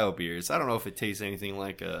the Ohio beers. I don't know if it tastes anything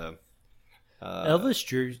like a... Elvis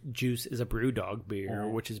Juice is a Brewdog beer,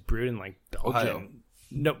 which is brewed in like Belgium. Ohio.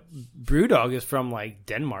 No, Brewdog is from like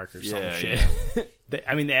Denmark or some shit. Yeah. they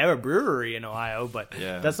have a brewery in Ohio, but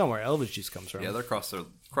that's not where Elvis Juice comes from. Yeah, they're across the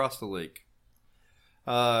lake.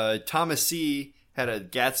 Thomas C. had a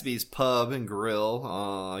Gatsby's Pub and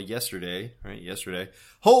Grill yesterday.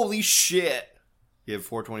 Holy shit! You have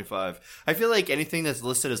 425. I feel like anything that's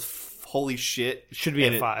listed as holy shit should be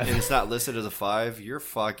a 5. And it's not listed as a 5, you're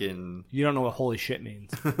fucking... You don't know what holy shit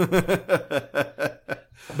means.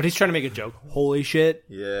 But he's trying to make a joke. Holy shit.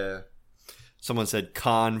 Yeah. Someone said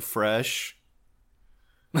con fresh.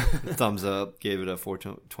 Thumbs up. Gave it a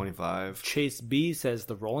 425. Chase B says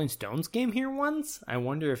the Rolling Stones came here once. I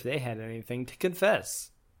wonder if they had anything to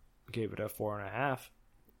confess. Gave it a 4.5.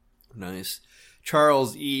 Nice.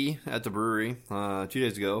 Charles E. at the brewery 2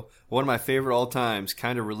 days ago. One of my favorite all times.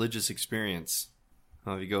 Kind of religious experience.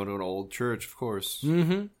 If you go to an old church, of course.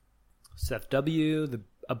 Mm-hmm. Seth W.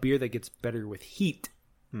 A beer that gets better with heat.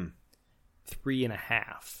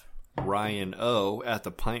 3.5. Ryan O. at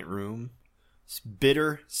the Pint Room.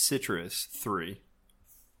 Bitter citrus 3.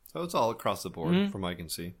 So it's all across the board from what I can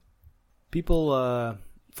see. People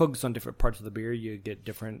focus on different parts of the beer. You get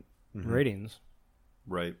different ratings.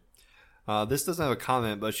 Right. This doesn't have a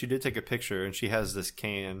comment, but she did take a picture, and she has this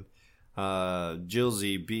can. Jill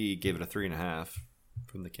Z B gave it a 3.5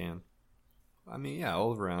 from the can. I mean, yeah,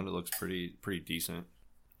 all around it looks pretty decent.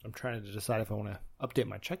 I'm trying to decide if I want to update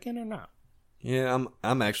my check-in or not. Yeah,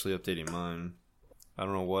 I'm actually updating mine. I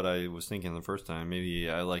don't know what I was thinking the first time. Maybe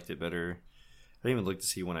I liked it better. I didn't even look to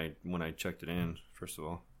see when I checked it in, first of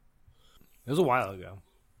all. It was a while ago.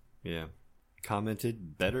 Yeah.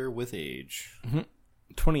 Commented better with age.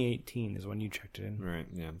 2018 is when you checked it in. Right,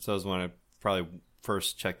 yeah. So that was when I probably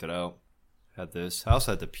first checked it out. Had this. I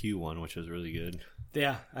also had the Pew one, which was really good.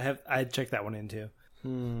 Yeah, I checked that one in too.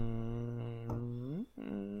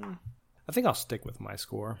 I think I'll stick with my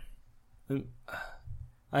score.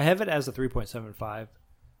 I have it as a 3.75.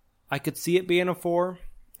 I could see it being a 4.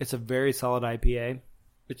 It's a very solid IPA.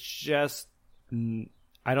 It's just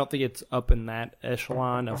I don't think it's up in that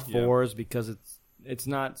echelon of 4s because it's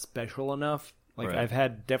not special enough. Like right. I've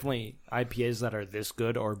had definitely IPAs that are this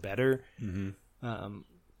good or better.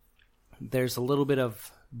 There's a little bit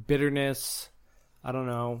of bitterness. I don't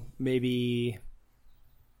know, maybe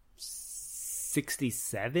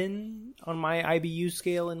 67 on my IBU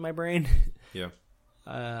scale in my brain. Yeah.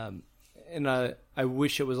 And I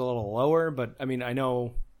wish it was a little lower, but I mean, I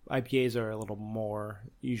know IPAs are a little more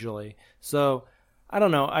usually. So I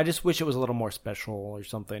don't know. I just wish it was a little more special or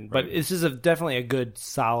something. Right. But this is definitely a good,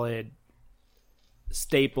 solid,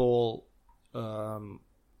 staple,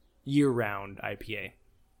 year-round IPA.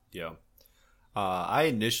 Yeah. I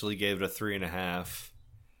initially gave it a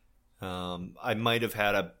 3.5. I might have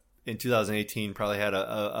had in 2018 probably had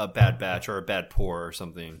a bad batch or a bad pour or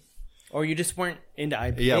something. Or you just weren't into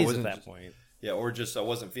IPAs at that point. Yeah, or just I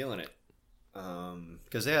wasn't feeling it.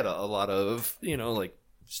 Because they had a lot of, like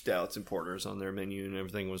stouts and porters on their menu and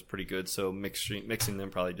everything was pretty good. So mixing them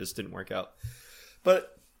probably just didn't work out.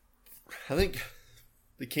 But I think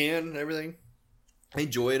the can and everything, I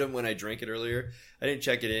enjoyed them when I drank it earlier. I didn't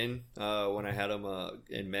check it in when I had them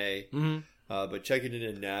in May. Mm-hmm. But checking it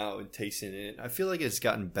in now and tasting it, I feel like it's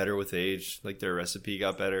gotten better with age. Like their recipe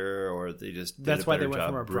got better, or they just did that's a why better they went job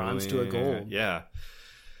from a brewing. bronze to a gold.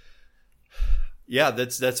 Yeah,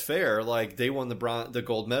 that's fair. Like they won the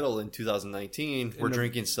gold medal in 2019. We're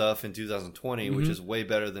drinking stuff in 2020, which is way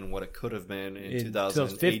better than what it could have been in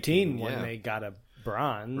 2015 when they got a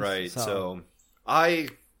bronze. Right. So I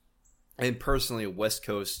am personally a West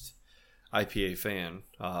Coast IPA fan.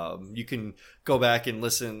 You can go back and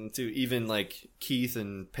listen to even like Keith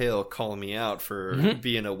and Pale calling me out for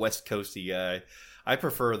being a West Coasty guy. I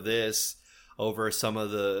prefer this over some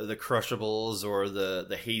of the crushables or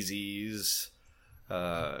the hazies,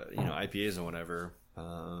 IPAs and whatever.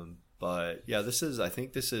 But yeah, I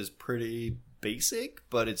think this is pretty basic,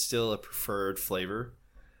 but it's still a preferred flavor.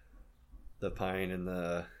 The pine and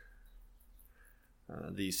the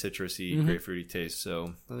citrusy, grapefruity taste.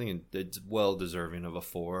 So I think it's well deserving of a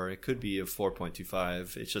 4. It could be a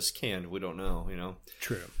 4.25. It's just canned. We don't know,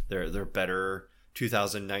 True. They're better.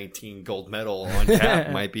 2019 gold medal on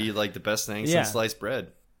tap might be like the best thing since sliced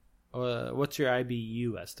bread. What's your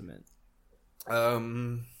IBU estimate?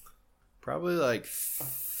 Probably like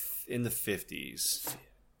in the 50s.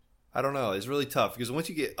 I don't know. It's really tough because once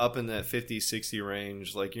you get up in that 50, 60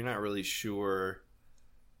 range, like you're not really sure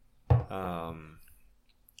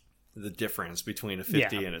the difference between a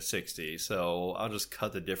 50 and a 60. So I'll just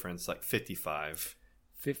cut the difference like 55.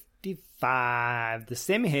 55. The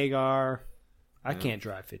Sammy Hagar. I can't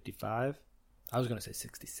drive 55. I was going to say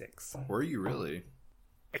 66. Were you really?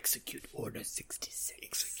 Execute order 66.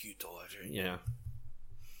 Execute order. Yeah.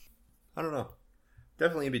 I don't know.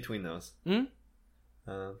 Definitely in between those.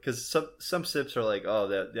 Because some sips are like,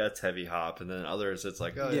 oh, that's heavy hop. And then others, it's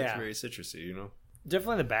like, oh, it's very citrusy,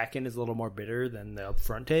 Definitely the back end is a little more bitter than the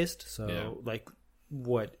upfront taste. So, like,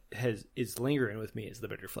 what is lingering with me is the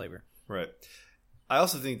bitter flavor. Right. I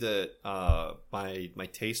also think that my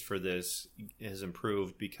taste for this has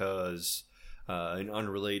improved because an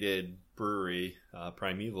unrelated brewery,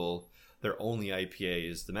 Primeval, their only IPA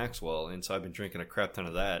is the Maxwell, and so I've been drinking a crap ton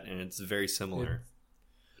of that, and it's very similar.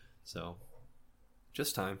 So,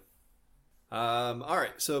 just time. All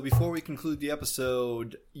right. So before we conclude the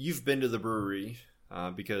episode, you've been to the brewery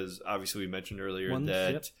because obviously we mentioned earlier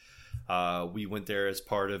that we went there as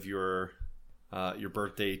part of your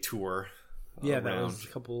birthday tour. Yeah, that was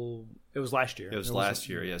it was last year. It was last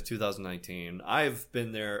year, yes, 2019. I've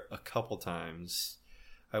been there a couple times.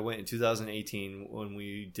 I went in 2018 when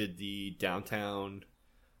we did the downtown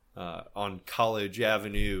on College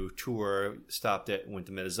Avenue tour. Went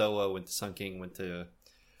to Metazoa, went to Sun King, went to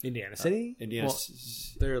Indiana City.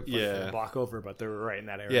 They're a block over, but they were right in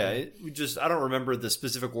that area. Yeah, I don't remember the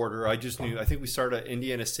specific order. I just knew. I think we started at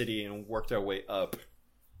Indiana City and worked our way up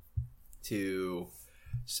to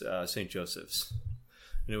St. Joseph's,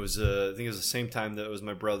 and it was I think it was the same time that it was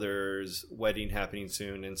my brother's wedding happening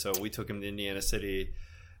soon, and so we took him to Indiana City,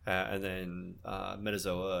 and then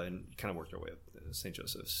Metazoa, and kind of worked our way up to St.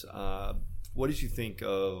 Joseph's. What did you think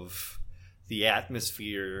of the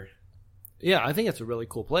atmosphere? Yeah, I think it's a really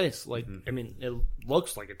cool place. Like, I mean, it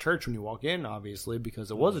looks like a church when you walk in, obviously,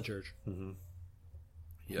 because it was a church.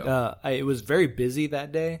 It was very busy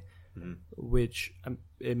that day, which,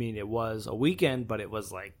 I mean, it was a weekend, but it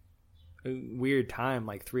was like a weird time,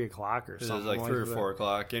 like 3 o'clock or something. It was like 3 or 4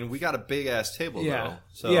 o'clock, and we got a big ass table, though.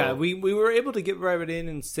 So. Yeah, we were able to get right in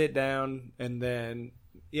and sit down, and then,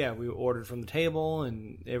 we ordered from the table,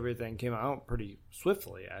 and everything came out pretty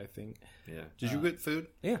swiftly, I think. Yeah. Did you get food?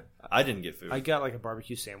 Yeah. I didn't get food. I got like a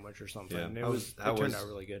barbecue sandwich or something. Yeah. It turned out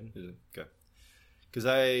really good. Okay. Because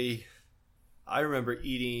I remember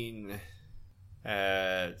eating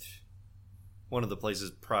at one of the places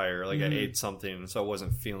prior. Like I ate something, so I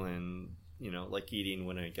wasn't feeling, like eating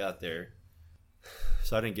when I got there.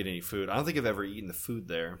 So I didn't get any food. I don't think I've ever eaten the food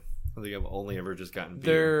there. I think I've only ever just gotten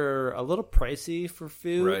beer. They're a little pricey for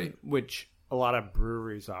food, right? Which a lot of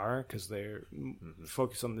breweries are because they're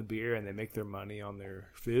focused on the beer and they make their money on their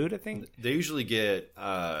food. I think they usually get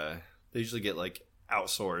like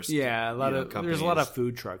outsourced. Yeah, there's a lot of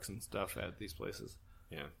food trucks and stuff at these places.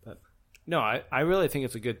 Yeah, but no, I really think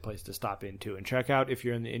it's a good place to stop into and check out if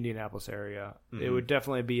you're in the Indianapolis area. It would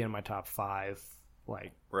definitely be in my top 5.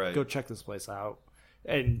 Like, go check this place out,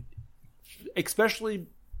 and especially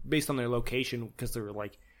based on their location, because they're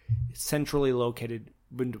like centrally located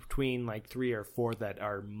between like 3 or 4 that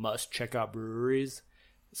are must check out breweries.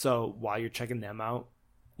 So while you're checking them out,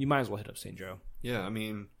 you might as well hit up St. Joe. Yeah, I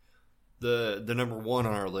mean, the number 1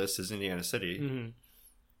 on our list is Indiana City, and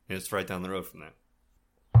it's right down the road from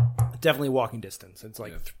that. Definitely walking distance. It's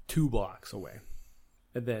like 2 blocks away.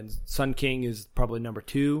 And then Sun King is probably number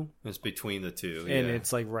 2. It's between the two, and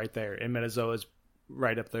it's like right there. And Metazoa is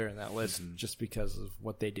right up there in that list just because of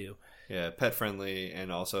what they do. Yeah, pet friendly,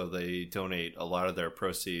 and also they donate a lot of their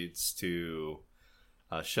proceeds to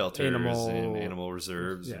shelters and animal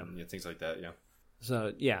reserves and things like that. Yeah.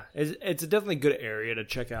 So yeah, it's a definitely good area to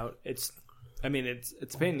check out. It's a pain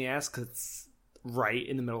in the ass because it's right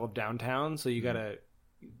in the middle of downtown, so you gotta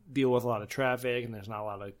deal with a lot of traffic, and there's not a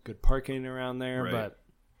lot of good parking around there. Right. But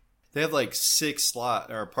they have like 6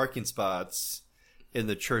 parking spots in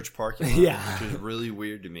the church parking lot, which is really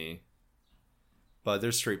weird to me. But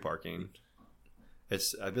there's street parking.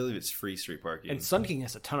 I believe it's free street parking. And Sun King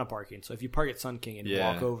has a ton of parking, so if you park at Sun King and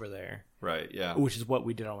walk over there, right? Yeah, which is what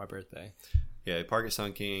we did on my birthday. Yeah, you park at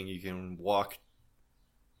Sun King. You can walk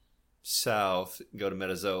south, go to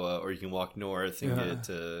Metazoa, or you can walk north and get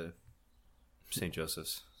to St.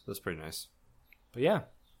 Joseph's. So that's pretty nice. But yeah,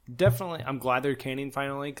 definitely. I'm glad they're canning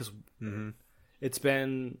finally because it's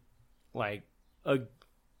been like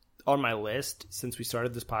on my list since we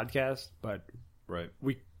started this podcast. But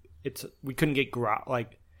we couldn't get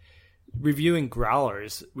reviewing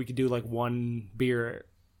growlers. We could do like one beer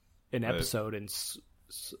an episode and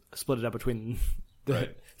split it up between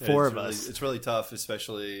the 4 of us. It's really tough,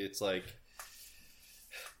 especially it's like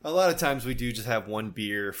a lot of times we do just have one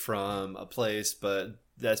beer from a place, but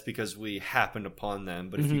that's because we happened upon them.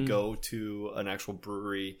 But if you go to an actual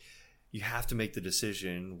brewery, you have to make the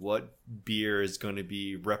decision what beer is going to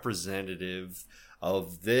be representative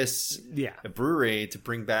of this brewery to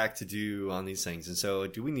bring back to do on these things. And so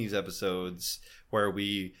doing these episodes where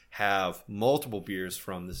we have multiple beers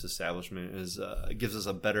from this establishment gives us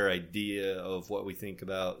a better idea of what we think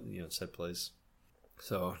about said place.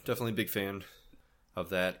 So definitely a big fan of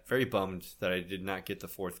that. Very bummed that I did not get the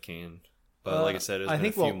 4th can. But like I said, it's been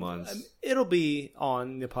a few months. It'll be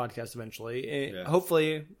on the podcast eventually.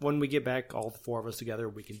 Hopefully, when we get back, all 4 of us together,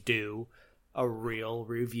 we can do a real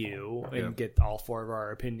review and get all 4 of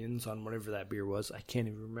our opinions on whatever that beer was. I can't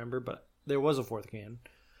even remember, but there was a 4th can.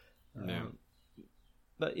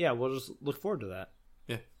 But yeah, we'll just look forward to that.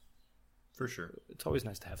 Yeah, for sure. It's always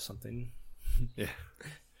nice to have something. Yeah.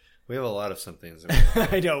 We have a lot of somethings.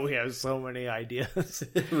 I know, we have so many ideas.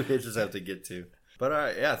 We just have to get to. But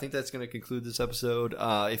I think that's going to conclude this episode.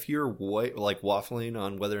 If you're waffling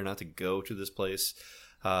on whether or not to go to this place,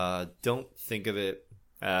 don't think of it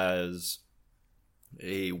as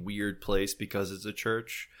a weird place because it's a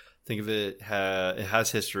church. Think of it, it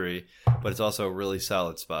has history, but it's also a really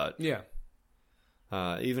solid spot. Yeah.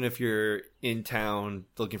 Even if you're in town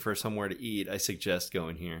looking for somewhere to eat, I suggest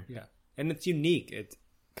going here. Yeah. And it's unique. It's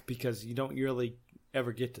because you don't really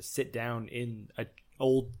ever get to sit down in an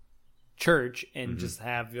old church and just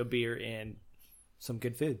have a beer and some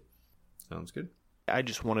good food. Sounds good. I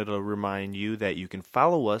just wanted to remind you that you can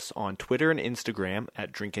follow us on Twitter and Instagram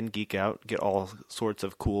at Drinkin' Geek Out. Get all sorts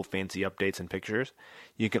of cool, fancy updates and pictures.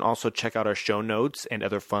 You can also check out our show notes and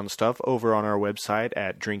other fun stuff over on our website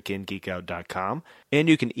at drinkingeekout.com. And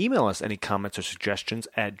you can email us any comments or suggestions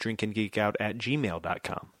at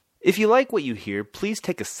drinkingeekout@gmail.com. If you like what you hear, please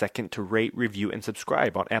take a second to rate, review, and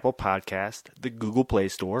subscribe on Apple Podcast, the Google Play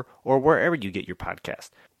Store, or wherever you get your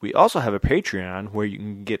podcast. We also have a Patreon where you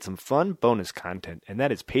can get some fun bonus content, and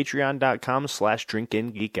that is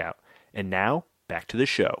patreon.com/drinkingeekout. And now, back to the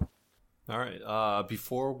show. All right.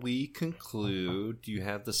 Before we conclude, do you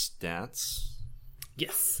have the stats?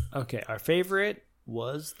 Yes. Okay, our favorite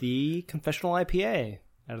was the Confessional IPA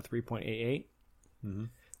at a 3.88. Mm-hmm.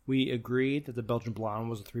 We agreed that the Belgian Blonde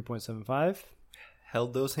was a 3.75.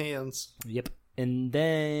 Held those hands. Yep. And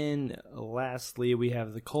then, lastly, we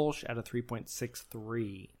have the Kolsch at a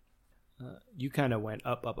 3.63. You kind of went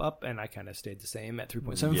up, and I kind of stayed the same at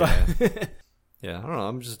 3.75. Yeah, I don't know.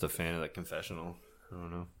 I'm just a fan of that Confessional. I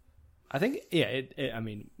don't know. I think, I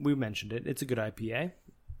mean, we mentioned it. It's a good IPA.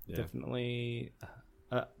 Yeah. Definitely.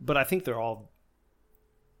 But I think they're all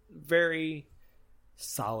very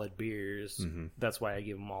solid beers. Mm-hmm. That's why I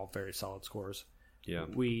give them all very solid scores. Yeah.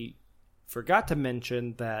 We forgot to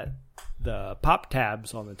mention that the pop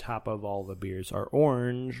tabs on the top of all the beers are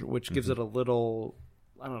orange, which gives it a little,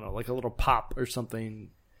 I don't know, like a little pop or something.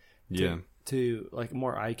 To like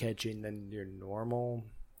more eye-catching than your normal,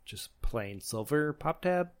 just plain silver pop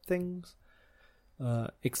tab things.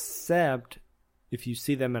 Except if you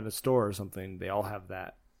see them at a store or something, they all have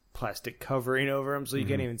that plastic covering over them, so you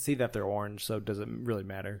can't even see that they're orange, so it doesn't really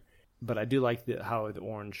matter. But I do like how the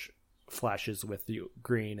orange flashes with the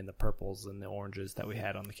green and the purples and the oranges that we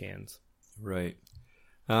had on the cans. Right.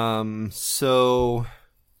 So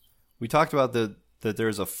we talked about that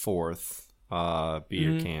there's a fourth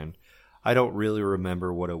beer can. I don't really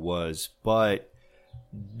remember what it was, but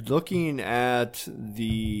looking at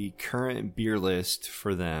the current beer list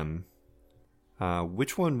for them,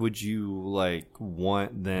 which one would you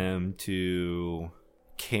want them to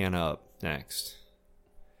can up next?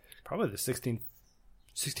 Probably the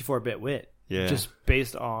 64-bit wit. Yeah. Just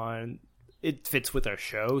based on it fits with our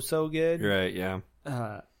show so good. Right, yeah.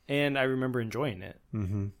 And I remember enjoying it.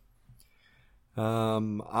 Mm-hmm.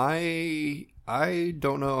 I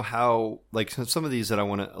don't know how, some of these that I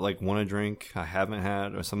want to drink I haven't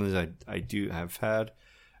had, or some of these I do have had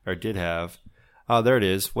or did have. Oh, there it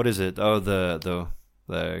is. What is it? Oh, the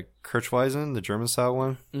Kirchweizen, the German style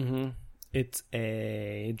one. Mm-hmm. It's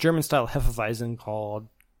a German style Hefeweizen called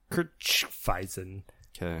Kirchweizen.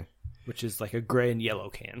 Okay. Which is like a gray and yellow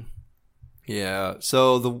can. Yeah.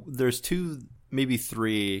 So there's two, maybe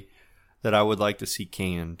three that I would like to see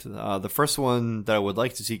canned. The first one that I would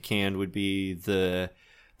like to see canned would be the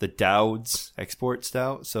Dowd's Export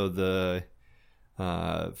Stout. So the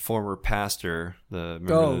former pastor,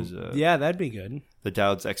 yeah, that'd be good. The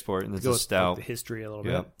Dowd's Export, and it's a stout. The history a little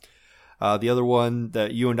bit. The other one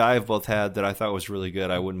that you and I have both had that I thought was really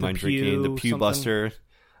good, I wouldn't mind drinking, the Pew Buster,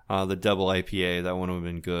 the double IPA. That one would have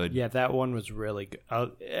been good. Yeah, that one was really good.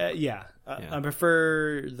 I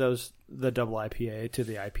prefer the double IPA to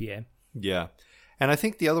the IPA. Yeah. And I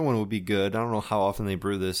think the other one would be good. I don't know how often they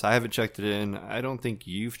brew this. I haven't checked it in. I don't think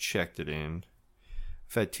you've checked it in.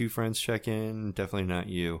 I've had two friends check in. Definitely not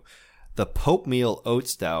you. The Pope Meal Oat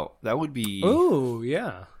Stout. That would be... Oh,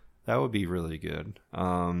 yeah. That would be really good.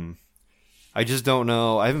 I just don't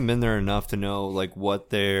know. I haven't been there enough to know what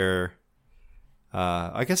their...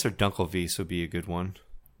 I guess their Dunkelwies would be a good one.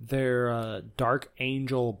 Their Dark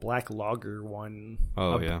Angel Black Lager one.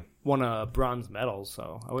 Oh, yeah. Won a bronze medal,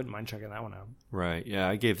 so I wouldn't mind checking that one out. Right. Yeah,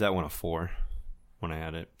 I gave that one a 4 when I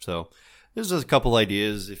had it. So there's just a couple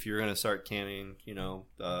ideas if you're going to start canning,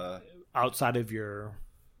 outside of your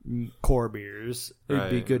core beers.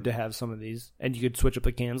 It'd be good to have some of these. And you could switch up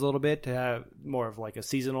the cans a little bit to have more of a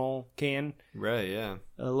seasonal can. Right, yeah.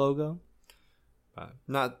 Logo.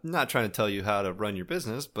 Not trying to tell you how to run your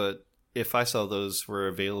business, but if I saw those were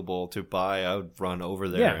available to buy, I would run over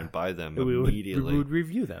there and buy them immediately. We would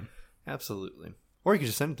review them. Absolutely. Or you could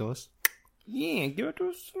just send it to us. Yeah, give it to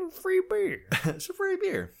us some free beer. It's a free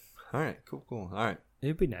beer. All right, cool. All right.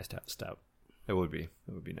 It'd be nice to have a stout. It would be. It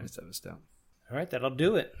would be nice to have a stout. All right, that'll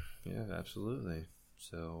do it. Yeah, absolutely.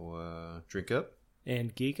 So, drink up.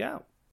 And geek out.